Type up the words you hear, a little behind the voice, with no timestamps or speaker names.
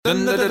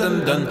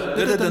I'm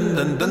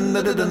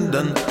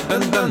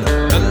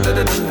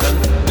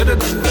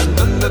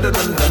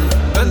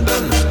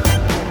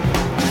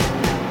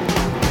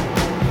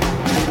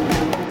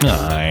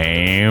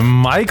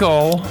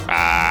Michael.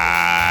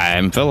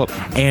 I'm Philip.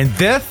 And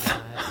this...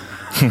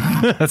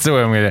 That's the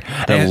way I'm going to...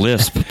 The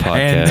Lisp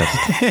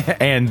podcast.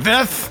 And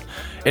this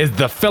is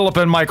the Philip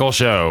and Michael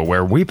Show,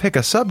 where we pick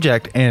a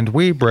subject and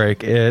we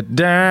break it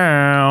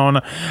down.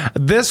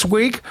 This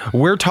week,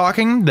 we're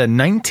talking the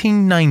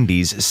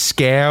 1990s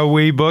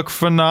scary book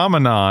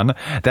phenomenon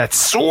that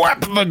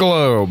swept the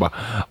globe.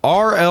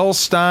 R.L.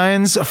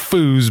 Stine's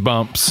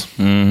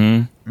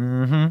Goosebumps.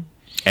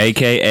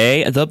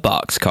 AKA the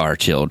Boxcar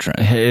Children.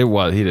 It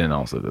was. He didn't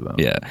also do that.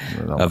 Yeah.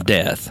 Of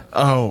death.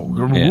 Oh.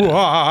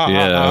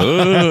 Yeah.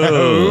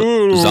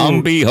 Ooh.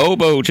 Zombie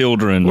hobo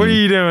children. What are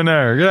you doing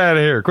there? Get out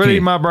of here. Quit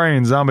eating my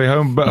brains, zombie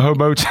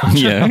hobo children.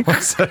 Yeah. I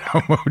said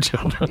hobo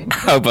children.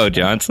 Hobo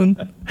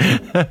Johnson.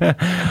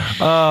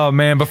 Oh,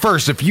 man. But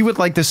first, if you would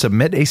like to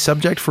submit a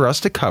subject for us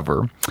to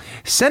cover,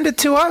 send it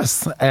to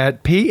us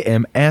at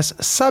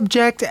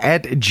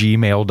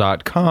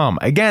pmssubject@gmail.com.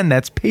 Again,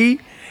 that's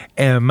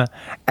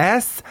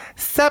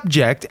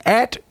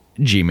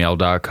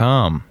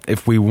pmssubject@gmail.com.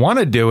 If we want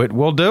to do it,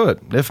 we'll do it.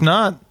 If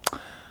not,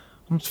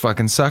 it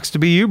fucking sucks to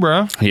be you,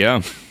 bro.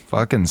 Yeah.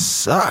 Fucking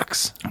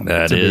sucks.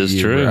 That is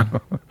true.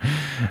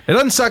 It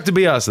doesn't suck to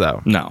be us,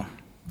 though. No.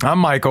 I'm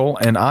Michael,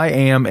 and I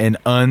am an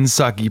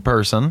unsucky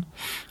person.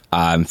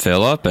 I'm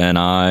Philip, and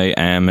I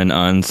am an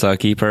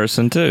unsucky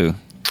person, too.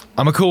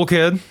 I'm a cool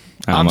kid.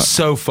 I'm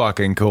so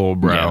fucking cool,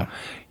 bro. Yeah.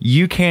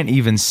 You can't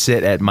even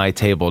sit at my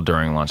table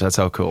during lunch. That's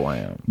how cool I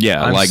am.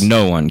 Yeah,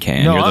 no one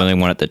can. No, You're the only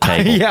one at the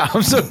table. Yeah,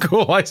 I'm so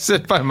cool. I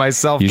sit by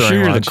myself You during sure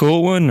you're lunch. the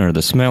cool one or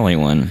the smelly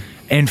one?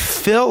 And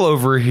Phil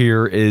over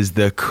here is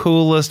the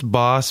coolest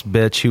boss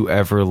bitch who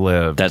ever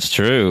lived. That's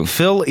true.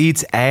 Phil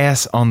eats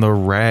ass on the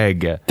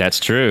reg. That's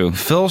true.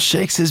 Phil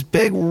shakes his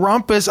big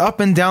rumpus up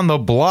and down the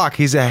block.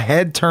 He's a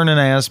head-turning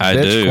ass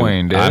bitch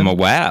queen, dude. I'm a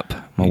WAP.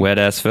 I'm a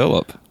wet-ass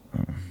Philip.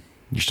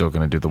 You're still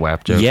going to do the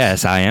WAP joke?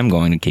 Yes, I am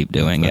going to keep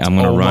doing it. I'm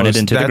going to run it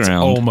into the ground.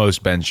 That's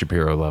almost Ben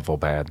Shapiro level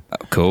bad.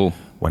 Cool.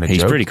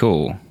 He's pretty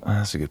cool. Oh,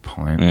 that's a good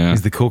point. Yeah.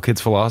 He's the cool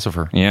kid's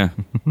philosopher. Yeah.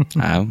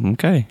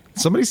 Okay.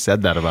 Somebody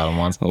said that about him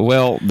once.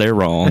 Well, they're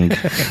wrong.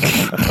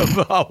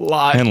 A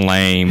lot. And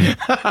lame.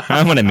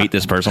 I'm going to meet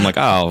this person. I'm like,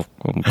 oh,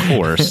 of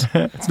course.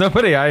 It's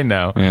nobody I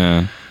know.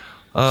 Yeah.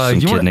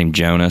 Some kid named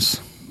Jonas.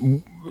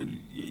 You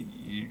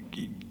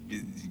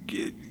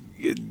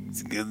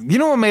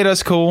know what made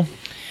us cool?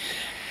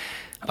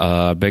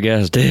 Big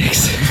ass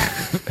dicks.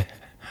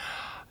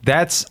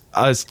 That's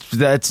us.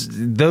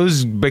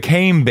 Those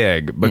became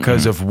big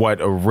because of what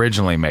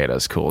originally made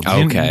us cool. Do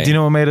you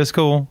know what made us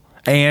cool?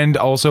 And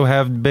also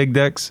have big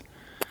dicks?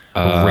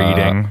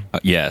 Reading.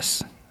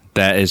 Yes,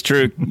 that is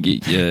true.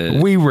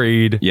 We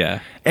read.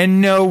 Yeah.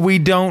 And no, we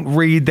don't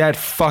read that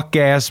fuck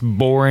ass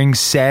boring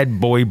sad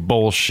boy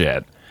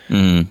bullshit.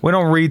 We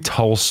don't read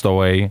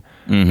Tolstoy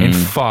and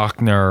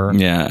Faulkner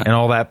and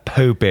all that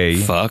poopy.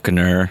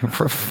 Faulkner.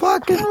 For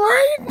fucking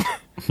right.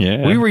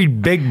 Yeah. We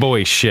read big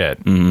boy shit.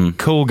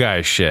 Cool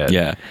guy shit.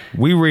 Yeah.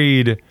 We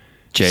read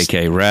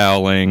J.K.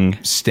 Rowling.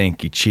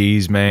 Stinky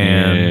Cheese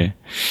Man.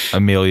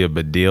 Amelia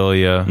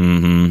Bedelia.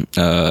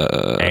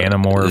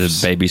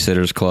 Animorphs. The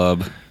Babysitter's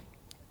Club.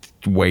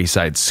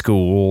 Wayside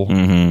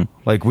School.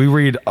 Like we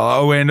read,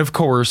 and of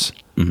course.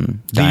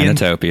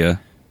 Dinotopia.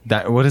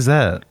 What is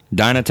that?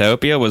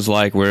 Dinotopia was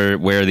like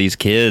where these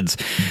kids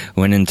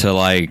went into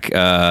like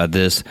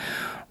this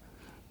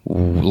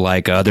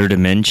like other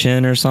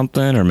dimension or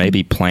something, or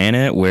maybe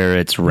planet where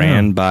it's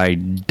ran by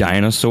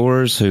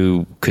dinosaurs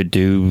who could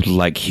do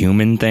like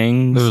human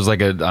things. There was like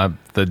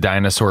the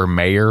dinosaur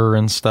mayor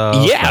and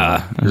stuff.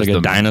 Yeah, there's like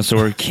a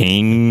dinosaur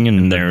king,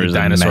 and there's a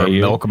dinosaur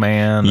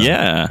milkman.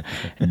 Yeah,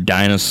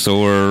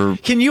 dinosaur.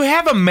 Can you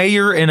have a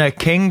mayor in a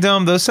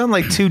kingdom? Those sound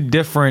like two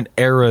different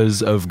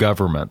eras of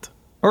government,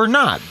 or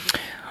not?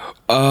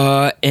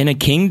 In a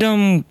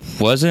kingdom,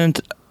 was there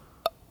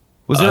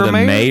a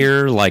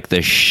mayor like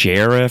the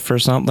sheriff or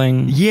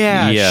something?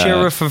 Yeah,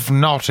 Sheriff of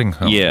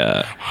Nottingham.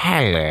 Yeah.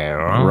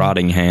 Hello.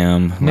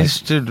 Rottingham.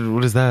 Mr.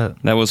 What is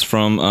that? That was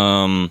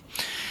from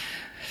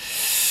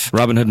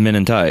Robin Hood Men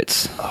in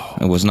Tights.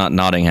 It was not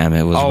Nottingham,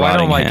 it was Rottingham. I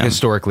don't like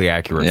historically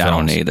accurate films. I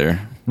don't either.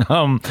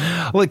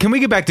 Look, can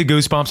we get back to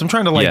Goosebumps? I'm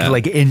trying to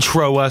like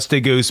intro us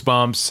to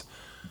Goosebumps.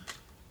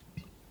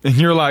 And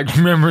you're like,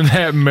 remember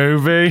that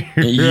movie?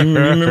 You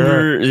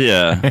remember?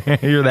 Yeah.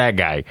 You're that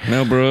guy.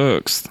 Mel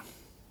Brooks.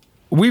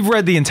 We've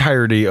read the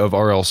entirety of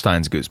R.L.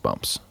 Stine's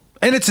Goosebumps.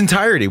 In its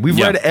entirety. We've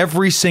read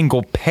every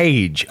single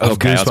page of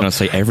Goosebumps. I was going to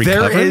say every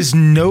cover? There is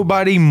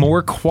nobody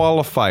more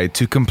qualified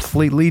to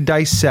completely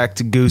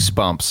dissect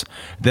Goosebumps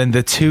than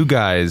the two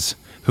guys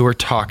who are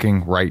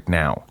talking right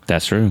now.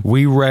 That's true.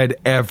 We read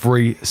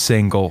every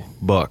single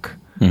book.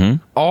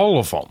 All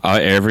of them.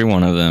 Every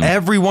one of them.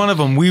 Every one of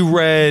them. We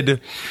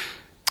read...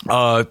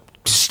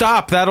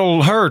 Stop,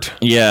 that'll hurt.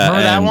 Yeah.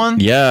 Remember that one?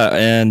 Yeah,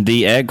 and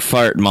the egg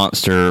fart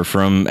monster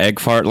from Egg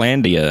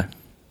Fartlandia.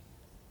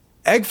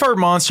 Egg Fart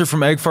Monster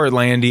from Egg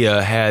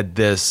Fartlandia had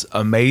this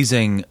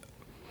amazing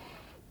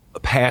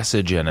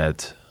passage in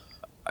it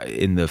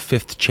in the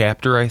 5th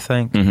chapter, I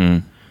think,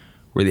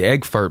 where the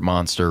Egg Fart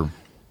Monster,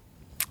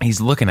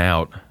 he's looking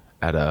out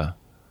at a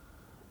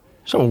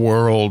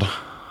world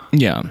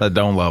that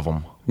don't love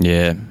him.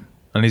 Yeah.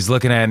 And he's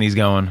looking at it and he's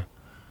going,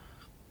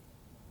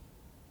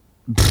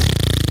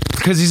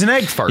 because he's an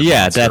egg fart.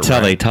 Yeah, monster, that's right?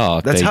 how they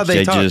talk. That's how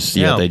they talk.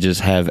 They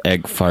just have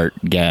egg fart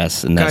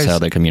gas, and that's Guys, how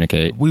they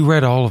communicate. We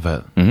read all of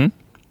it. Mm-hmm.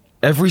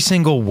 Every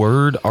single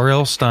word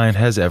R.L. Stein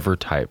has ever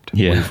typed,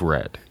 we've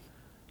read.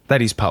 That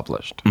he's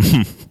published.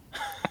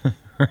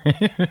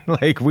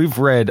 Like, we've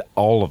read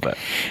all of it.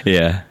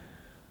 Yeah.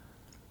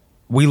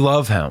 We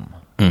love him.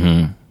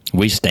 Mm-hmm.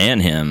 We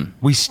stan him.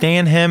 We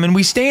stan him, and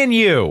we stan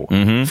you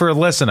for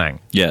listening.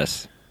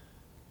 Yes.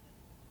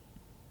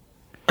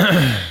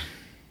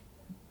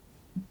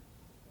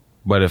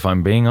 But if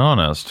I'm being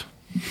honest,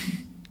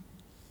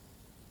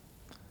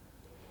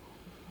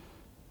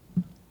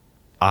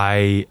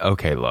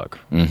 look.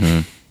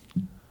 Mm-hmm.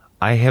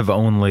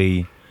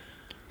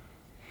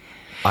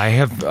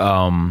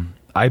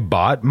 I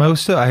bought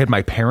most of, I had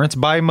my parents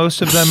buy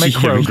most of them at Yeah,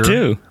 me Kroger.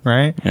 too.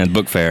 Right? And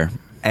book fair.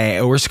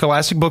 Or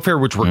Scholastic Book Fair,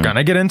 which we're going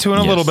to get into in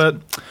a little bit.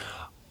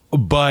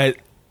 But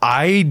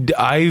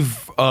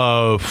I've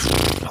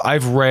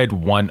read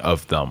one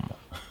of them.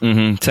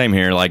 Mm-hmm. Same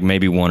here, like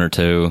maybe one or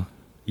two.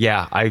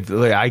 Yeah,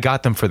 I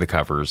got them for the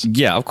covers.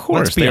 Yeah, of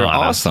course. Let's be They're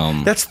honest.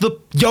 awesome. That's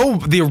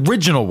the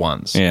original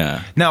ones.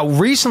 Yeah. Now,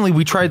 recently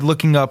we tried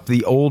looking up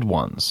the old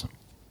ones,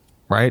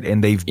 right?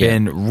 And they've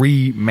been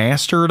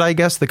remastered, I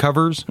guess, the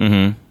covers.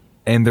 Mm-hmm.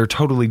 And they're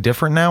totally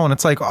different now. And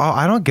it's like, oh,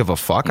 I don't give a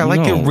fuck. I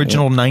like the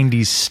original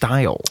 90s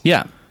style.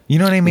 Yeah. You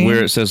know what I mean?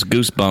 Where it says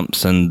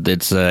Goosebumps and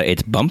it's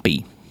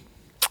bumpy.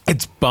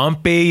 It's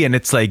bumpy and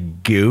it's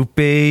like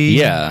goopy.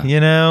 Yeah. You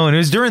know? And it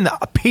was during the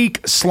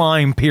peak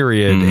slime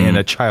period in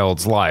a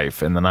child's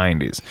life in the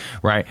 90s,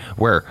 right?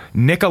 Where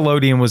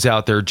Nickelodeon was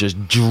out there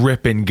just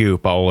dripping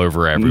goop all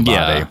over everybody.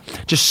 Yeah.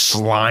 Just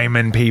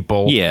sliming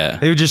people. Yeah.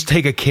 They would just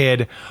take a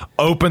kid,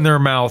 open their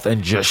mouth,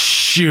 and just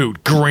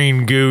shoot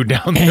green goo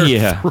down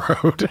their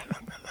throat.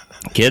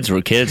 Kids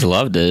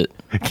loved it.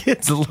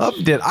 Kids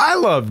loved it. I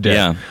loved it.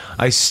 Yeah.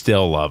 I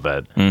still love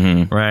it.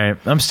 Mm-hmm. Right?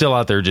 I'm still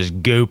out there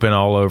just gooping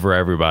all over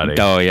everybody.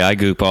 Oh, yeah. I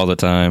goop all the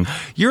time.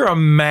 You're a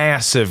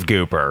massive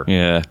gooper.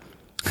 Yeah.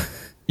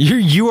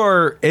 You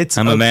are.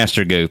 I'm a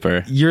master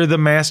gooper. You're the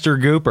master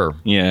gooper.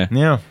 Yeah.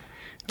 Yeah.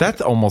 That's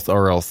almost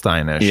R.L.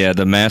 Steinish. Yeah,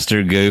 the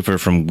master gooper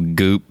from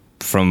Goop,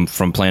 from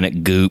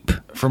Planet Goop.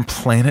 From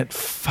Planet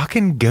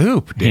fucking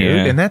Goop, dude.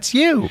 Yeah. And that's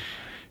you.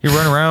 You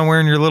run around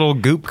wearing your little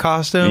goop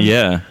costume.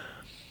 Yeah.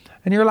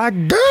 And you're like,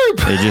 goop!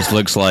 It just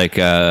looks like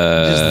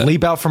just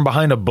leap out from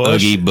behind a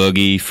bush. Oogie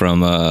Boogie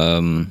from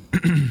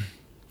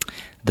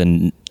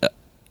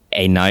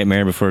A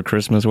Nightmare Before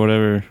Christmas or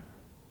whatever.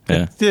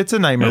 Yeah. It's a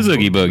Nightmare. It's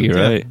Oogie Boogie,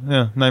 right?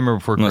 Yeah, Nightmare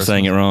Before I'm Christmas. not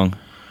saying it wrong.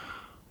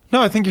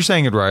 No, I think you're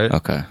saying it right.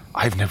 Okay.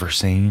 I've never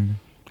seen.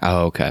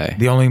 Oh, okay.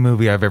 The only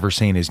movie I've ever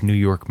seen is New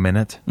York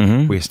Minute.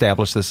 Mm-hmm. We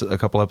established this a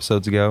couple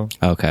episodes ago.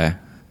 Okay.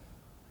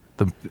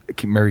 The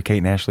Mary-Kate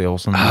and Ashley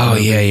Olsen. Oh,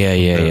 movie, yeah.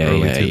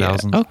 early Yeah.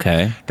 2000s.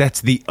 Okay. That's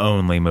the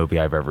only movie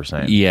I've ever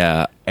seen.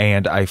 Yeah.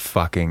 And I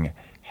fucking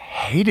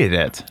hated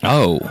it.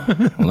 Oh,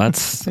 well,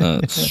 that's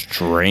a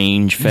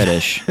strange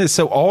fetish.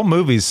 So all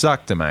movies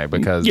suck to me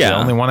because the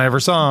only one I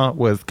ever saw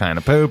was kind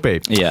of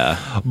poopy.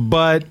 Yeah.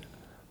 But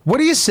what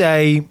do you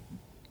say?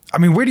 I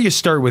mean, where do you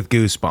start with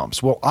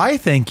Goosebumps? Well, I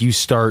think you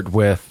start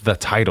with the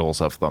titles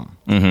of them.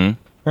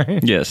 Mm-hmm.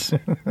 Right? Yes.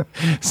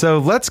 So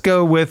let's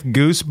go with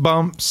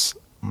Goosebumps.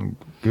 I'm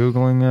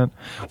Googling it.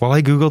 While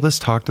I Google this,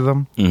 talk to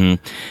them.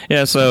 Mm-hmm.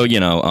 Yeah, so,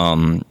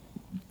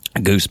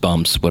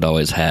 Goosebumps would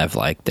always have,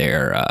 like,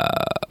 their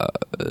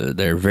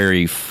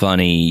very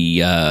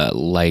funny,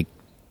 like,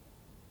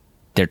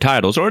 their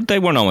titles, or they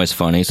weren't always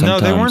funny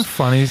sometimes. No, they weren't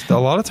funny. A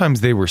lot of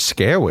times they were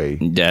scary.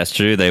 That's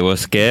true. They were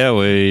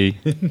scary.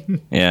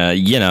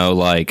 Yeah,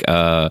 like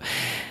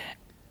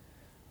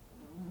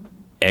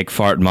Egg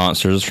Fart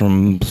Monsters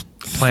from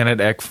Planet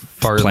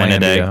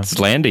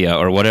Xlandia,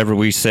 or whatever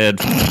we said,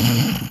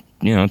 10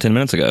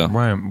 minutes ago.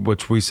 Right,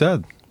 which we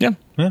said. Yeah.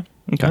 Yeah.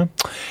 Okay. Yeah.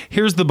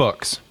 Here's the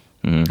books.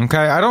 Okay,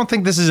 I don't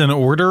think this is in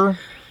order,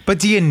 but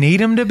do you need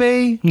them to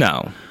be?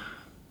 No.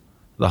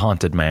 The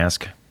Haunted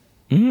Mask.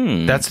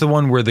 That's the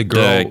one where the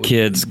girl... The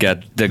kids got...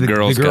 The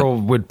girl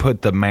would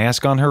put the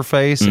mask on her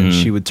face and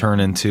she would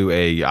turn into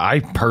a, I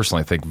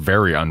personally think,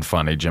 very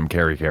unfunny Jim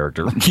Carrey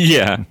character.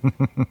 Yeah.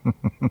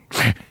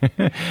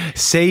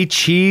 Say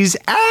cheese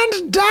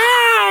and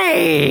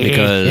die!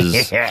 Because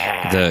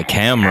the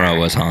camera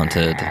was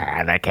haunted.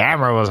 The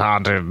camera was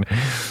haunted.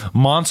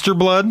 Monster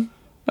Blood.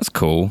 That's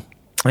cool.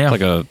 Yeah.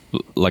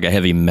 Like a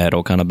heavy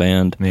metal kind of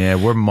band. Yeah,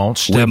 we're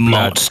Monster We're Blood.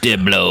 Monster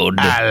Blood.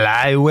 I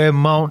lie, we're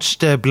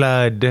Monster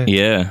Blood.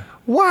 Yeah.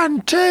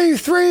 1, 2,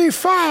 3,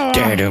 4. Oh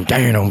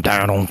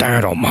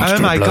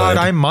my God,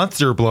 I'm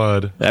Monster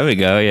Blood. There we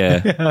go.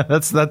 Yeah. Yeah,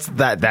 that's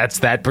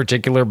that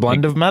particular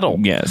blend of metal.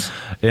 Yes.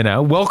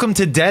 Welcome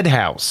to Dead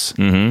House.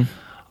 Mm-hmm.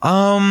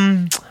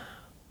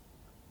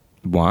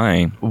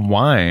 Why?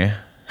 Why?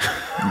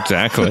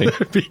 Exactly.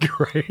 That'd be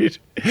great.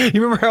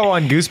 You remember how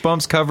on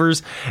Goosebumps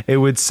covers it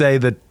would say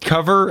the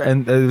cover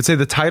and it would say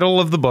the title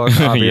of the book,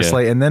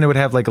 obviously, and then it would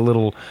have like a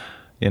little,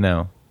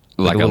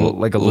 like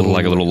a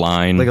little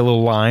line, like a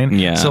little line.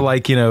 Yeah. So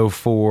like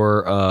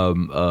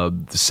for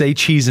say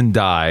cheese and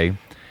die,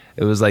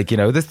 it was like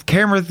this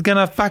camera's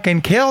gonna fucking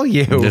kill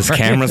you. This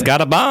camera's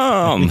got a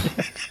bomb.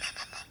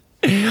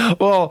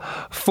 Well,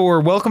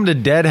 for Welcome to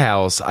Dead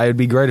House, it'd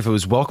be great if it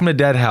was Welcome to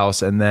Dead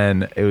House, and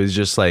then it was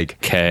just like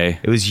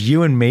it was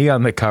you and me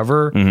on the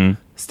cover,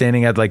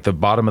 standing at like the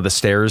bottom of the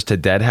stairs to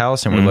Dead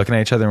House, and we're looking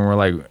at each other, and we're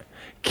like,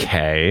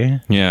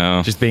 "K,"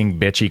 just being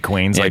bitchy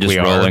queens, like just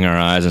we rolling are. our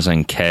eyes and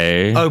saying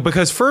 "K." Oh,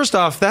 because first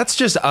off, that's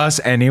just us,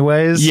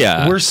 anyways.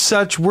 Yeah, we're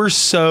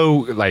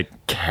so like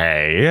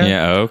K.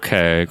 Yeah,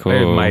 okay, cool.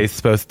 Am I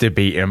supposed to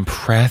be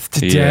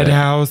impressed, Dead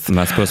House? Am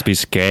I supposed to be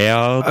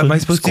scared? Am I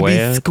supposed to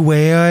be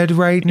squared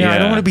right now? Yeah. I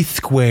don't want to be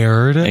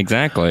squared.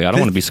 Exactly. I don't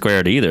want to be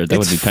squared either. That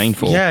would be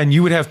painful. Yeah, and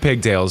you would have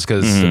pigtails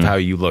because of how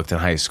you looked in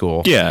high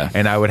school. Yeah.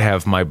 And I would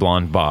have my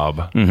blonde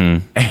bob.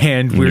 Mm-hmm.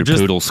 And we're your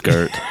just... poodle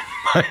skirt.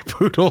 My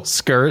poodle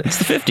skirt. It's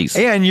the 50s.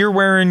 And you're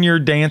wearing your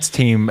dance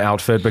team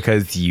outfit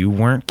because you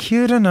weren't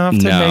cute enough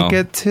to make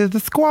it to the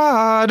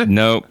squad.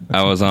 Nope.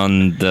 I was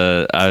on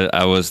the...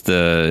 I was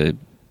the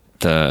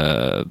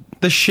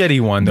shitty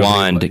one.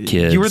 Wand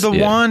kid. You were the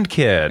wand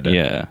kid.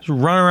 Yeah. Just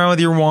running around with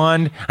your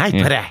wand. I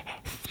put a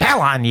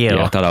spell on you.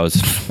 Yeah, I thought I was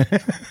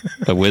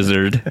a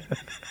wizard.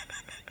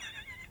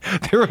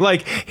 They were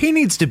like, he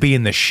needs to be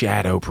in the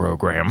shadow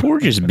program.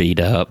 Or just beat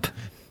up.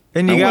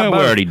 And you got both.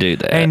 We already do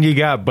that. And you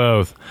got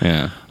both.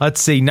 Yeah.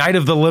 Let's see. Night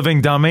of the Living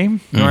Dummy,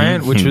 right?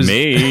 Which was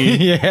me.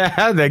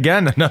 Yeah.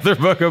 Again, another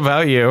book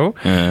about you.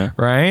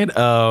 Right?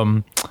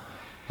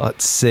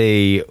 Let's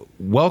see.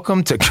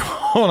 Welcome to...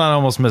 Hold on, I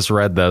almost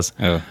misread this.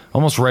 Oh.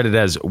 Almost read it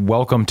as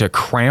Welcome to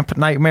Cramp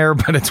Nightmare,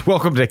 but it's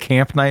Welcome to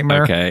Camp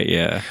Nightmare. Okay,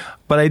 yeah.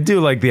 But I do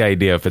like the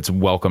idea if it's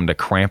Welcome to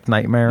Cramp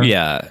Nightmare.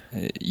 Yeah.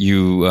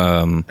 You...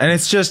 And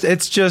it's just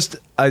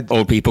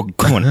old people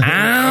going, ow,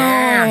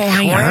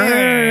 I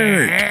hurt.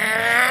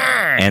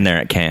 And they're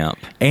at camp.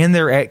 And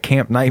they're at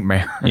Camp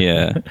Nightmare.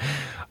 Yeah.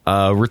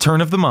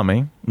 Return of the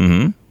Mummy.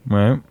 Mm-hmm.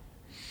 Right.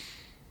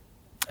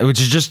 Which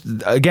is just,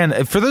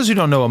 again, for those who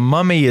don't know, a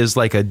mummy is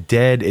like a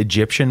dead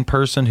Egyptian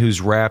person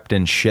who's wrapped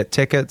in shit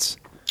tickets.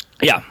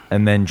 Yeah.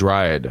 And then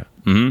dried.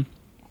 Mm-hmm.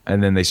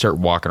 And then they start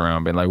walking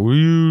around being like,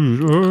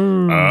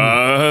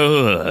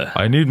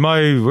 I need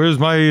where's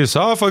my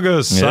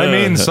esophagus? Yeah. I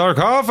mean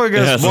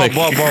sarcophagus. Yeah, blah,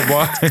 blah, blah,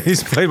 blah.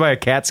 He's played by a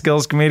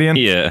Catskills comedian.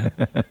 Yeah.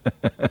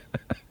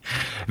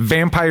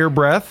 Vampire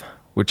breath,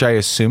 which I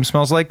assume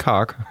smells like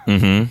cock.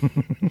 Mm-hmm.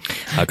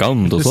 I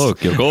come to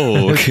suck your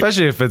cock.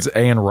 Especially if it's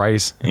Anne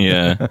Rice.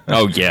 Yeah.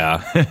 Oh,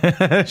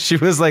 yeah. She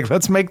was like,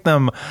 let's make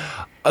them...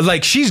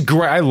 Like, she's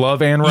great. I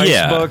love Anne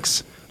Rice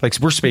books. Like,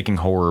 we're speaking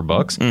horror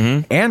books.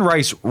 Mm-hmm. Anne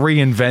Rice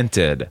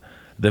reinvented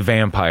the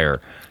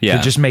vampire to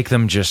just make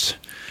them just...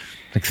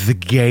 Like the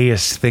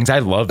gayest things. I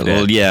loved it.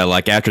 Well, yeah,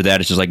 like after that,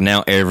 it's just like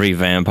now every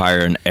vampire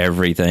and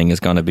everything is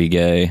going to be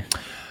gay.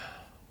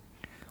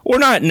 Or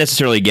not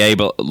necessarily gay,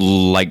 but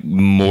like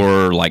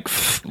more like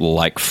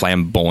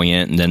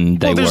flamboyant than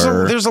they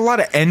were. There's a lot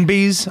of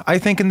NBs, I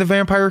think, in the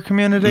vampire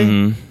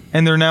community,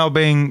 and they're now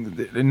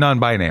being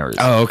non-binaries.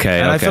 Oh, okay.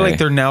 And I feel like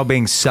they're now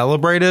being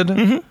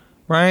celebrated,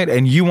 right?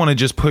 And you want to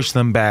just push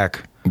them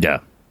back,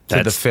 to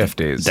the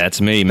 50s.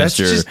 That's me, That's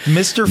just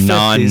Mr.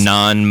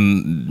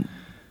 50s.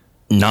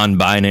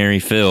 Non-binary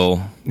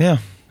Phil. Yeah.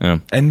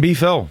 NB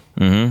Phil.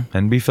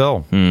 NB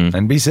Phil.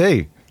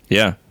 NBC.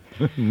 Yeah.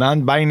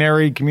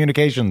 Non-binary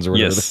communications or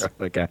whatever. Yes.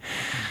 Okay.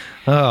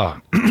 Oh.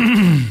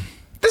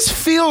 This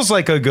feels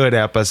like a good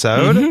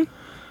episode.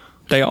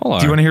 They all are.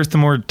 Do you want to hear some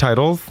more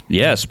titles?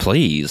 Yes,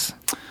 please.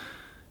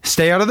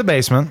 Stay out of the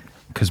basement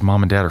because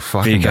mom and dad are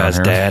fucking Because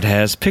down here. dad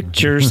has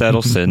pictures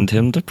that'll send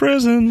him to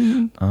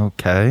prison.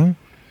 Okay.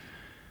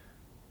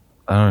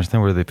 I don't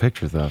understand where the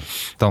pictures though.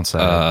 Don't say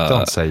it.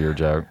 Don't say your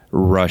joke.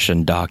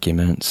 Russian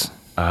documents.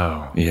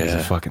 Oh, yeah. He's a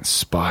fucking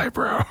spy,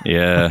 bro.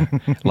 Yeah.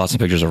 Lots of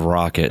pictures of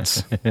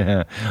rockets.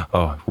 Yeah.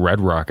 Oh, red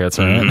rockets,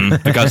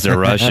 right? Because they're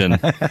Russian.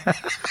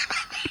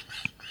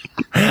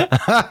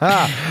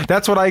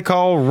 That's what I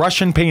call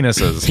Russian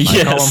penises.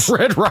 I call them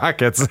red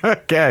rockets.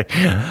 Okay.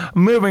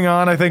 Moving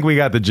on. I think we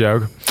got the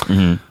joke.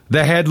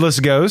 The Headless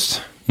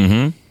Ghost.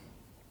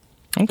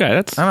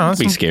 Okay, that'd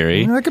be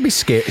scary. That could be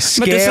scary.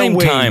 But at the same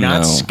time,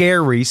 not though.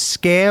 scary.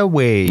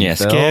 Scary. Yeah,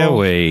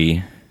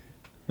 scary.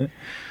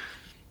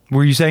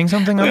 Were you saying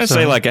something? I'm going to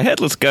say like a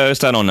headless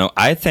ghost. I don't know.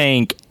 I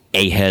think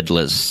a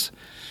headless,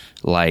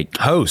 like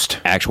host,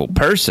 actual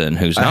person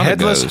who's not a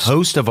headless ghost.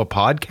 host of a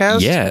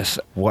podcast. Yes.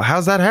 Well,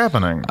 how's that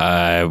happening?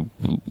 I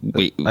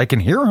can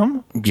hear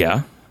him.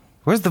 Yeah.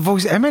 Where's the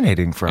voice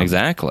emanating from?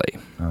 Exactly.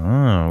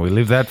 Oh, we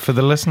leave that for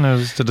the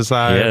listeners to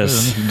decide.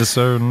 Yes. And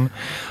discern.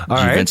 All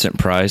right. Vincent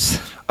Price.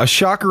 A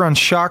shocker on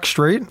Shock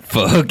Street.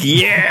 Fuck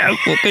yeah.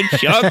 Fucking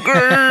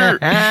shocker.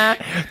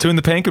 2 in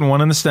the pink and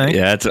 1 in the stink.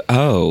 Yeah.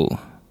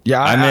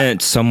 Yeah, I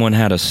meant someone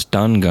had a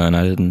stun gun.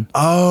 I didn't.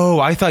 Oh,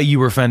 I thought you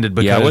were offended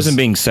because... Yeah, I wasn't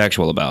being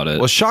sexual about it.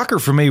 Well, shocker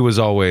for me was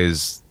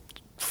always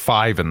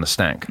 5 in the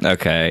stank.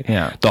 Okay.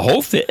 Yeah. The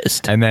whole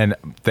fist. And then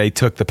they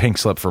took the pink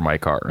slip for my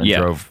car and Yeah.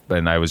 drove,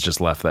 and I was just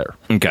left there.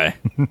 Okay.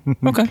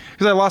 Okay.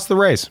 Because I lost the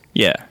race.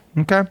 Yeah.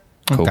 Okay.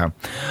 Cool. Okay.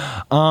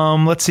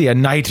 Let's see. A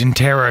Night in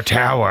Terror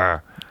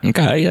Tower.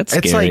 Okay, that's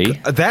It's scary.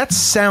 like, that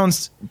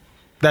sounds...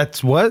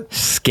 That's what?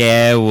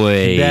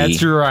 Scary.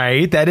 That's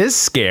right. That is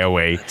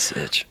scary. That's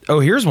it. Oh,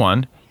 here's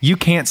one. You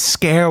can't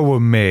scare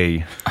with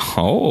me.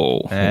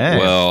 Oh. Hey.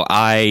 Well,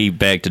 I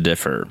beg to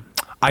differ.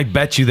 I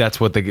bet you that's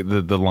what the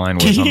line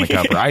was on the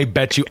cover. I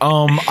bet you.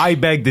 I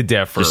beg to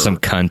differ. Just some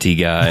cunty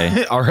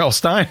guy. R.L.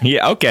 Stein.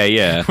 Yeah, okay,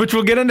 yeah. Which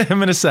we'll get into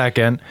him in a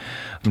second.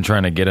 I'm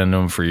trying to get into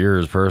him for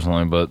years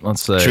personally, but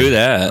let's say True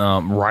that.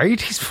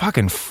 Right? He's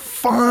fucking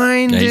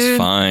fine, dude. He's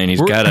fine.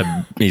 He's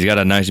got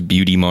a nice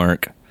beauty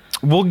mark.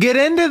 We'll get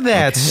into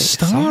that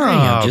stuff. Sorry,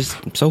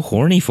 I'm so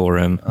horny for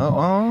him.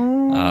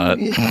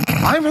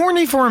 I'm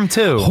horny for him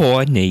too.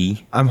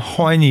 Horny. I'm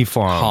horny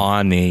for him.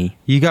 Horny.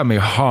 You got me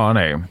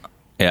horny.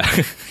 Yeah.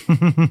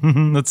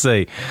 Let's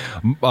see.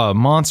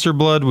 Monster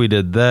Blood, we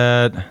did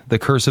that. The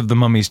Curse of the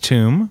Mummy's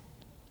Tomb.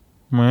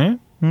 Right?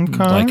 Okay.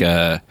 Like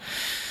a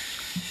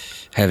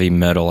heavy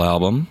metal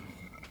album.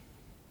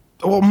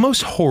 Well,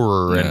 most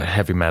horror and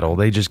heavy metal,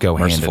 they just go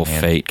Merciful hand in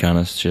hand. Fate kind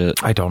of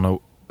shit. I don't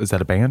know. Is that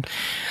a band?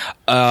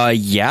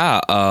 Yeah.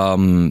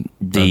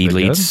 The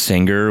lead good?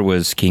 singer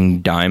was King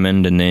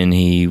Diamond, and then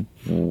he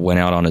went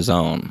out on his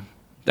own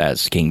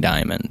as King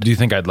Diamond. Do you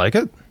think I'd like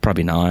it?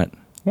 Probably not.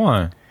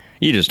 Why?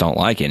 You just don't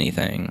like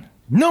anything.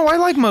 No, I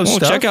like most Well,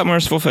 stuff. check out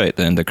Merciful Fate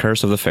then. The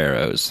Curse of the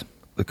Pharaohs.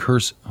 The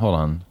Curse. Hold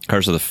on.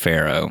 Curse of the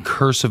Pharaoh.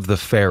 Curse of the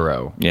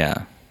Pharaoh.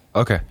 Yeah.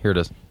 Okay, here it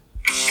is.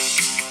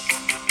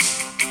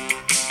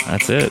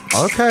 That's it.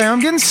 Okay, I'm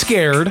getting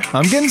scared,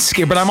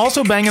 but I'm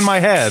also banging my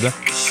head.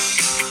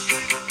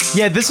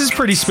 Yeah, this is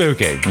pretty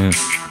spooky.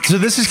 So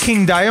this is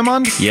King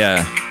Diamond?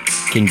 Yeah.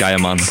 King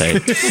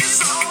Diamante.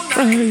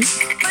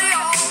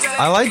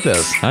 I like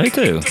this. I do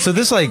too. So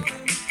this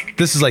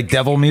is like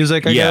devil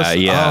music, I guess?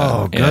 Yeah.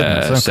 Oh, goodness.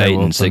 Yeah. Okay, Satan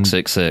well, then-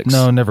 666.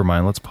 No, never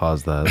mind. Let's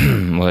pause that.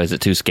 What, is it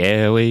too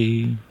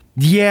scary?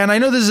 Yeah, and I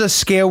know this is a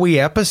scary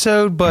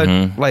episode, but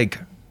like,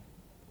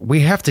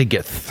 we have to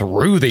get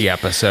through the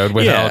episode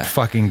without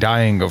fucking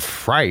dying of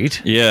fright.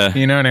 Yeah.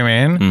 You know what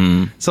I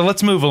mean? So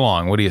let's move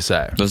along. What do you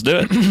say? Let's do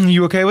it.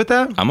 You okay with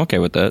that? I'm okay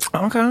with that.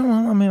 Okay,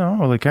 well, I mean, I don't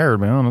really care, to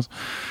be honest.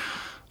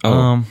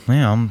 Oh.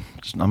 Yeah,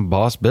 I'm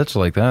boss bitch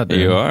like that, dude.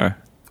 You are.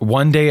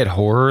 One Day at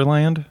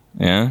Horrorland.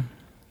 Yeah.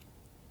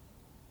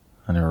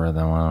 I never read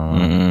that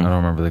one. I don't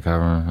remember the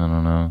cover. I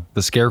don't know.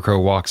 The Scarecrow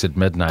Walks at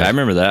Midnight. I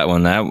remember that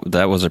one.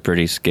 That was a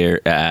pretty scary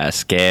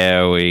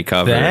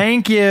cover.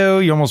 Thank you.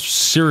 You almost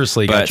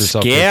seriously got But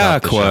yourself kicked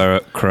off the show.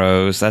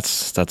 Scarecrows,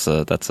 that's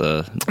a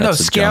No, jumble.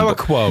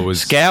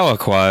 Scarecrows.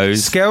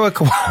 Scarecrows.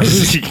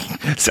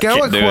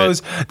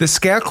 Scarecrows. The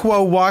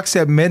Scarecrow Walks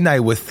at Midnight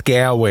with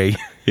Scary.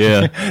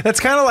 Yeah. That's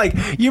kind of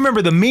like, you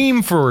remember the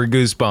meme for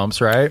Goosebumps,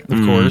 right?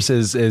 Of course,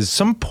 is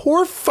some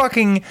poor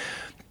fucking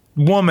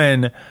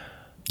woman.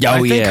 I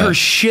think her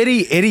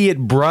shitty idiot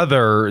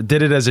brother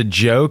did it as a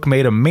joke,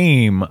 made a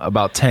meme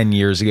about 10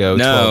 years ago,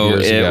 12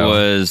 years ago. No, it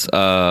was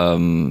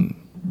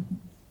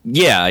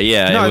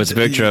it was a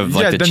picture of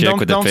like the then chick don't,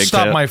 with the don't pigtail.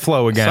 stop my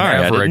flow again, Sorry,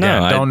 I ever didn't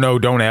again. know.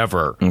 Don't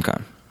ever. Okay.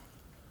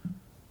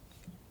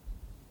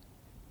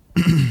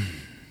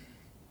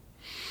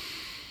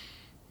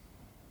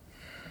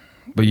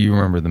 But you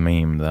remember the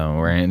meme, though,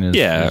 right? And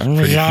Yeah.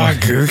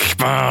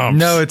 Goosebumps.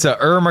 No, it's a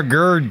Irma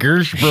Gerd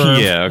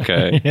Goosebumps. Yeah,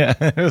 okay. Yeah,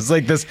 it was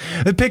like this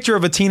a picture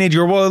of a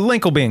teenager. Well, a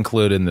link will be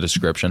included in the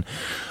description.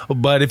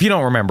 But if you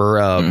don't remember,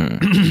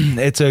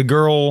 it's a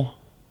girl.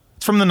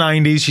 It's from the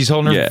 90s. She's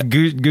holding her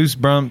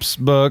Goosebumps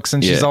books,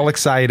 and she's all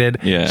excited.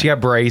 Yeah. She got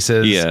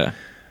braces. Yeah.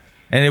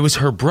 And it was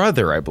her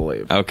brother, I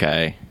believe.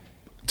 Okay.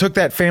 Took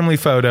that family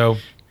photo,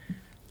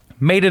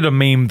 made it a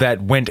meme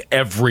that went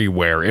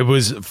everywhere. It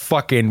was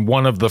fucking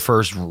one of the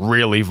first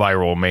really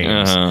viral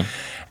memes.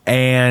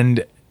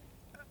 And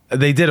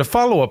they did a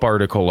follow-up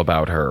article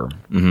about her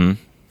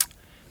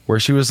where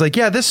she was like,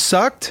 yeah, this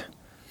sucked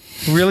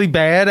really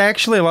bad,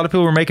 actually. A lot of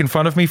people were making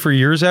fun of me for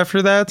years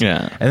after that.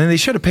 Yeah. And then they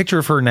showed a picture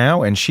of her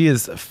now, and she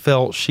is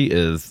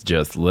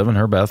just living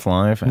her best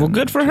life. Well,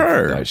 good for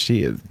her.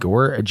 She is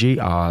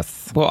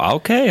gorgeous. Well,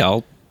 okay.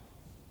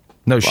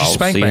 No, she's I'll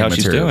spank see bank how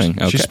she's materials. doing.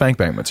 Okay. She's spank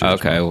bank materials.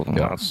 Okay. man. Well,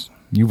 Yeah.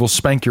 You will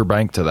spank your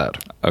bank to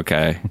that.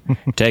 okay.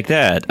 Take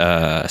that,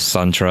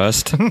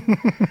 SunTrust.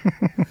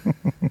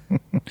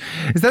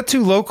 Is that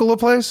too local a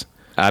place?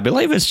 I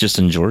believe it's just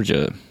in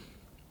Georgia.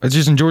 It's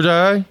just in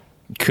Georgia.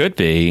 Could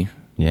be.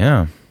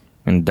 Yeah.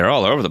 And they're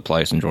all over the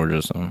place in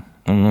Georgia, so I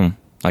don't know.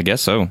 I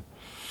guess so.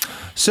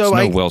 So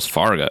It's no Wells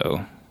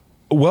Fargo.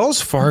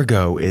 Wells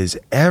Fargo is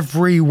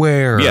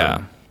everywhere.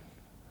 Yeah,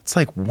 It's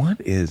like,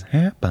 what is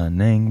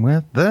happening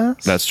with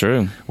this? that's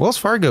true. Wells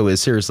Fargo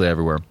is seriously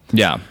everywhere.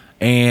 Yeah.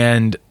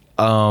 And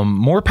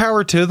more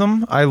power to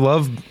them. I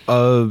love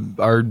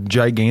our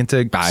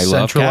gigantic I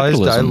love centralized.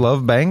 I capitalism.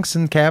 love banks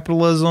and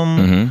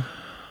capitalism.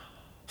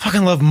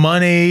 fucking love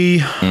money.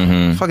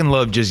 Fucking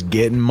love just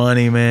getting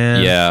money,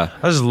 man. Yeah.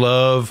 I just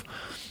love,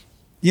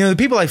 the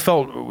people I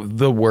felt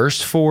the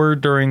worst for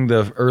during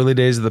the early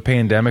days of the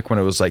pandemic when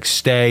it was like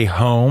stay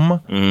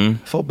home. I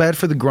felt bad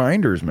for the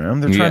grinders, man.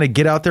 They're trying to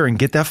get out there and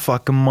get that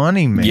fucking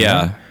money, man.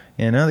 Yeah.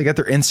 They got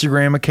their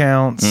Instagram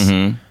accounts.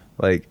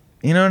 Like,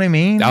 you know what I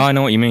mean? Oh, I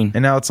know what you mean.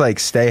 And now it's like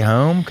stay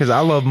home because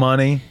I love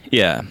money.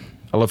 Yeah.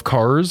 I love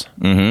cars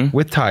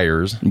with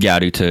tires. Yeah, I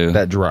do too.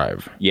 That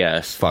drive.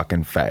 Yes.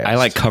 Fucking fast. I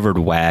like covered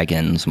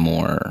wagons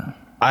more.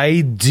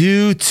 I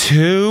do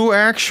too,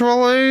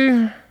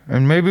 actually.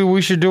 And maybe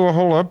we should do a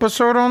whole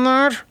episode on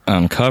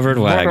that. Covered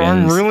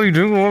wagons. I really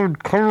do love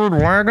covered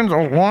wagons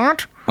a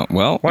lot.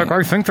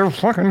 I think they're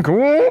fucking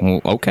cool.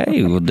 Well,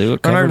 okay, we'll do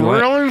it. And I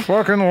really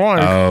fucking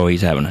like. Oh,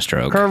 he's having a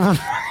stroke. Covered.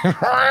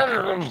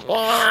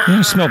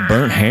 You smell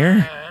burnt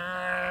hair?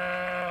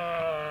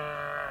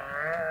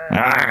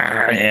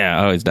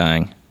 Yeah. Oh, he's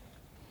dying.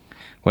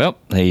 Well,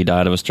 he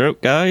died of a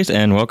stroke, guys,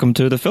 and welcome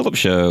to the Philip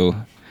Show,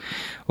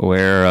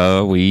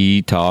 where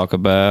we talk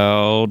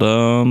about,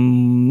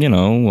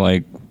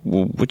 like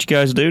what you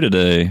guys do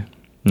today.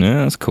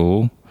 Yeah, that's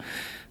cool.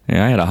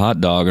 Yeah, I had a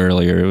hot dog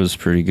earlier. It was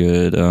pretty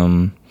good.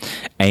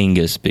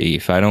 Angus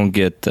beef. I don't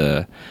get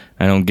the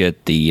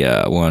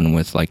one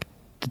with like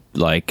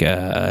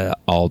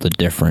all the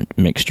different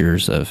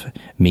mixtures of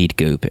meat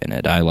goop in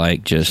it. I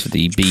like just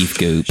the beef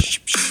goop.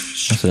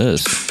 What's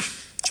this?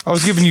 I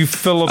was giving you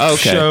Philip's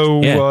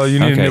show. Yeah. You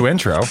need a new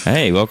intro.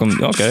 Hey,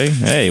 welcome. Okay.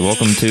 Hey,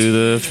 welcome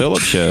to the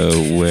Philip Show,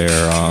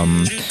 where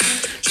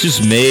it's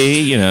just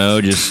me,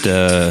 just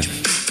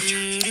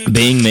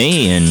being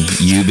me and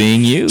you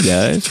being you,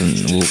 guys, and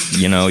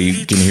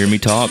you can hear me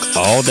talk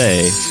all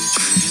day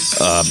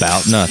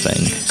about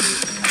nothing.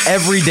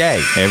 Every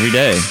day. Every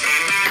day.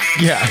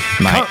 Yeah.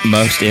 My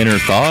most inner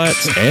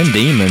thoughts and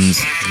demons.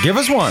 Give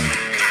us one.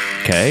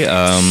 Okay.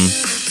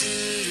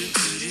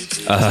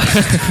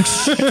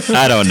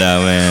 I don't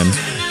know, man.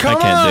 Come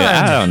I can't on. do it.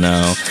 I don't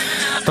know.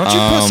 Don't you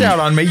puss out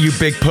on me, you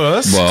big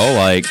puss. Well,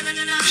 like,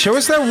 show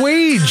us that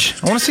wage.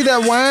 I want to see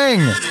that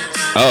wang.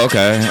 oh,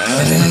 okay.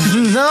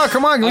 No,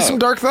 come on. Give me some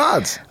dark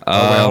thoughts. Wait,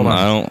 hold on.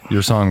 I don't.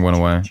 Your song went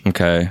away.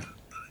 Okay.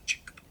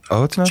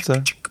 Oh, it's not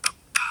so.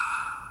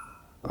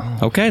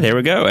 Okay, there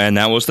we go. And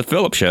that was the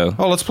Philip Show.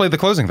 Oh, let's play the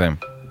closing theme.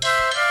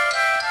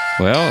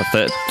 Well,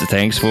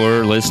 thanks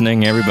for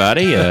listening,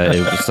 everybody.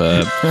 It was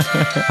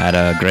had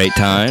a great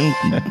time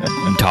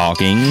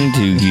talking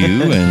to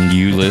you and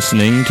you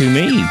listening to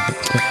me.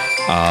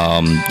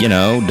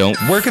 Don't.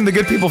 Where can the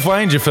good people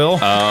find you, Phil?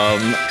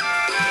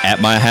 At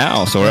my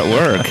house or at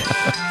work.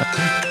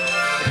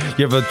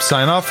 You have a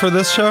sign off for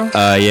this show?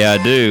 Yeah,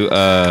 I do.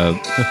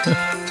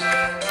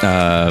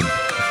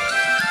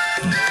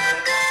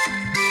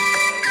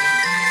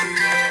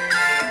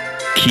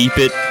 Keep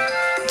it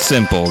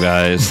simple,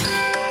 guys.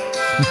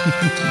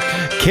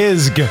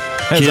 Kizg,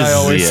 as I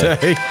always yeah.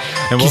 say.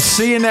 And we'll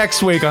see you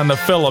next week on the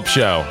Philip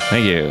Show.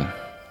 Thank you.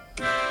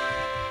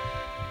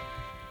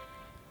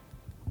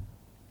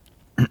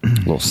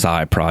 Little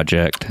side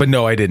project. But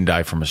no, I didn't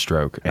die from a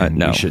stroke. And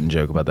no. we shouldn't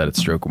joke about that. It's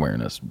Stroke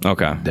Awareness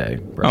Day.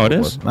 Oh, it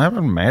is? I would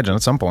imagine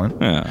at some point.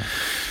 Yeah.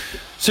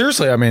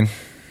 Seriously, I mean,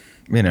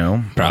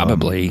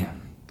 Probably.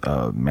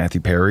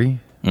 Matthew Perry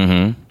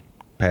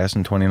passed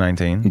in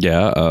 2019.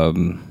 Yeah.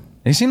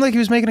 And he seemed like he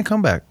was making a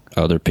comeback.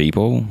 Other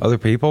people. Other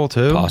people,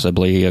 too.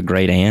 Possibly a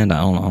great aunt. I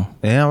don't know.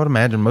 Yeah, I would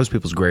imagine most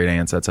people's great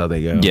aunts, that's how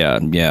they go.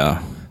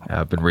 Yeah.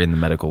 I've been reading the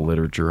medical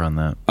literature on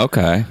that.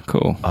 Okay,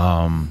 cool.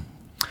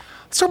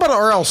 Let's talk about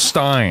R.L.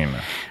 Stein.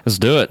 Let's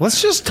do it.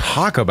 Let's just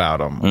talk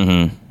about him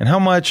and how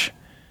much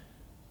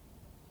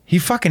he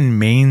fucking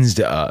means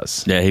to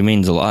us. Yeah, he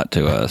means a lot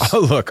to us. Oh,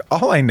 look,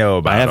 all I know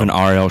about I have him.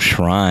 an RL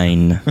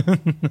shrine.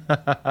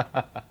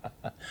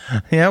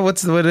 Yeah,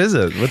 what is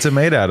it? What's it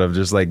made out of?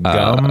 Just like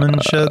gum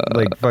and shit?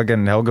 Like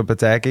fucking Helga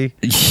Pataki?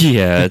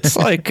 Yeah, it's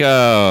like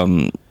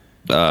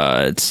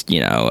it's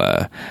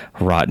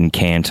rotten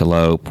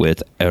cantaloupe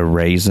with a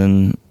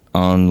raisin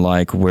on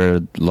like where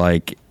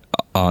like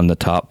on the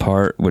top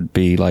part would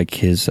be like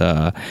his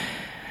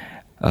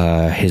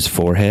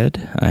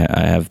forehead.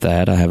 I have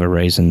that. I have a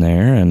raisin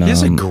there, and He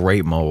has a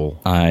great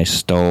mole. I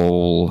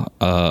stole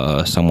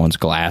someone's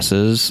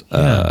glasses.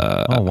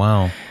 Oh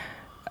wow!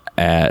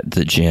 At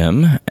the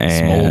gym, and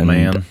Small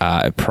man.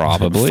 I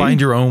probably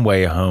Find your own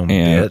way home,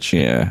 bitch.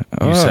 Yeah.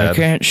 You said. I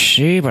can't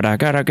see, but I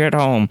gotta get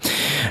home.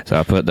 So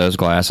I put those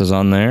glasses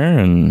on there,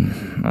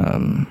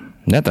 and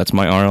that's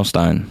my R.L.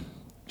 Stein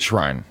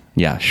Shrine.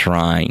 Yeah,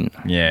 shrine.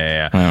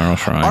 Yeah. R.L.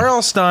 Shrine.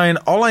 R.L. Stein.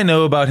 All I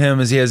know about him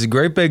is he has a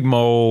great big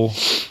mole.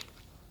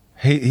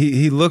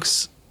 He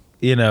looks,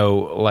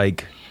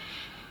 like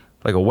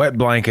a wet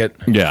blanket.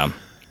 Yeah.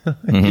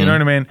 You know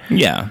what I mean?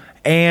 Yeah.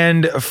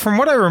 And from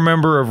what I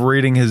remember of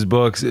reading his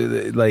books,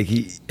 like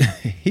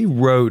he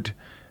wrote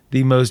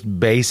the most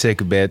basic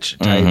bitch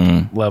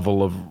type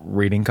level of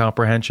reading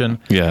comprehension.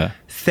 Yeah.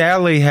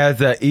 Sally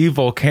has an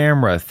evil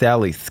camera.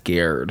 Sally's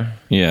scared.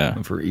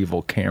 Yeah. For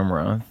evil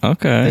camera.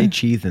 Okay. They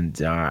cheese and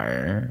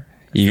die.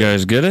 You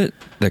guys get it?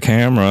 The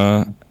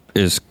camera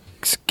is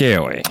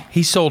scary.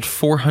 He sold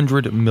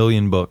 400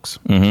 million books.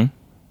 Mm-hmm.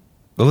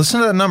 But listen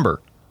to that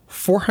number.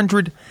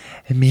 400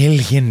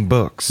 million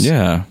books.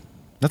 Yeah.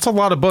 That's a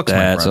lot of books, my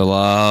That's friend. a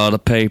lot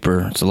of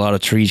paper. It's a lot of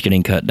trees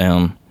getting cut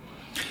down.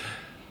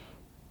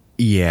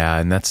 Yeah,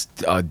 and that's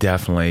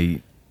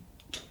definitely...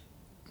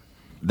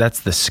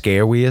 That's the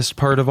scariest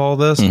part of all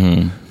this.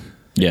 Mm-hmm.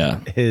 Yeah.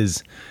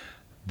 Is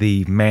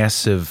the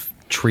massive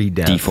tree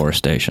death.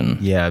 Deforestation.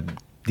 Yeah,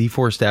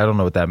 deforestation. I don't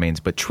know what that means,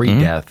 but tree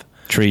death.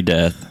 Tree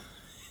death.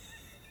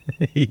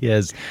 He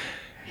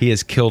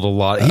has killed a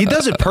lot. He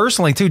does it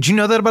personally too. Do you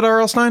know that about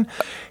R.L. Stein?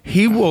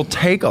 He will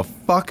take a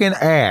fucking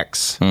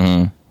axe.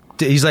 Mm-hmm.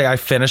 He's like, I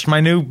finished my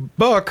new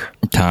book.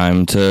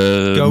 Time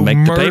to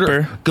make the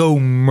paper. Go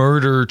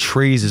murder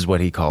trees is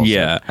what he calls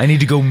Yeah. it. I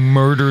need to go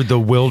murder the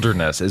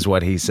wilderness is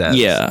what he says.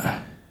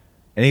 Yeah.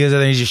 And he goes out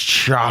there and he's just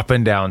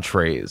chopping down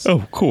trees. Oh,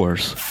 of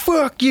course.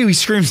 Fuck you. He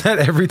screams that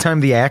every time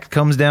the axe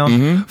comes down.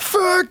 Mm-hmm.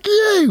 Fuck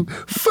you.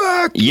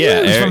 Fuck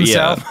Yeah, you. He's from the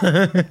yeah.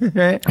 South.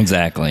 Right?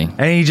 Exactly.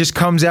 And he just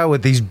comes out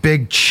with these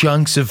big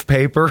chunks of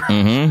paper.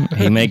 Mm-hmm.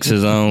 He makes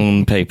his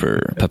own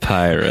paper,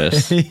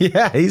 papyrus.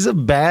 Yeah, he's a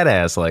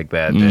badass like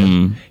that, dude.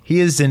 Mm-hmm.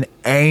 He is an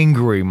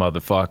angry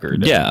motherfucker,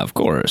 dude. Yeah, of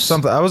course.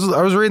 Something I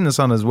was reading this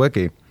on his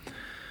Wikipedia.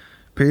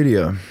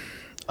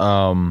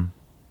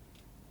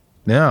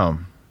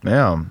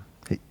 Yeah.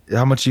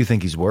 How much do you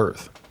think he's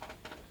worth?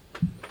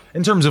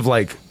 In terms of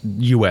like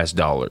US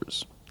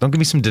dollars. Don't give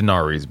me some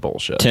denaries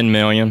bullshit. 10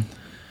 million.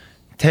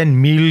 $10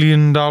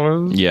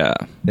 million? Yeah.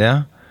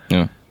 Yeah?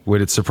 Yeah.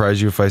 Would it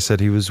surprise you if I said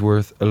he was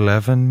worth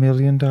 $11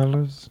 million?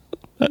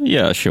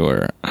 Yeah,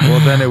 sure. Well,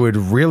 then it would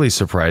really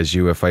surprise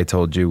you if I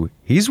told you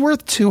he's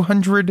worth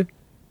 200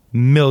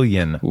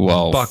 million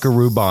Well,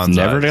 buckaroo bonds.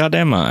 Never got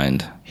that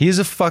mind. He's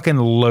a fucking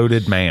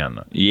loaded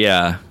man.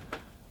 Yeah.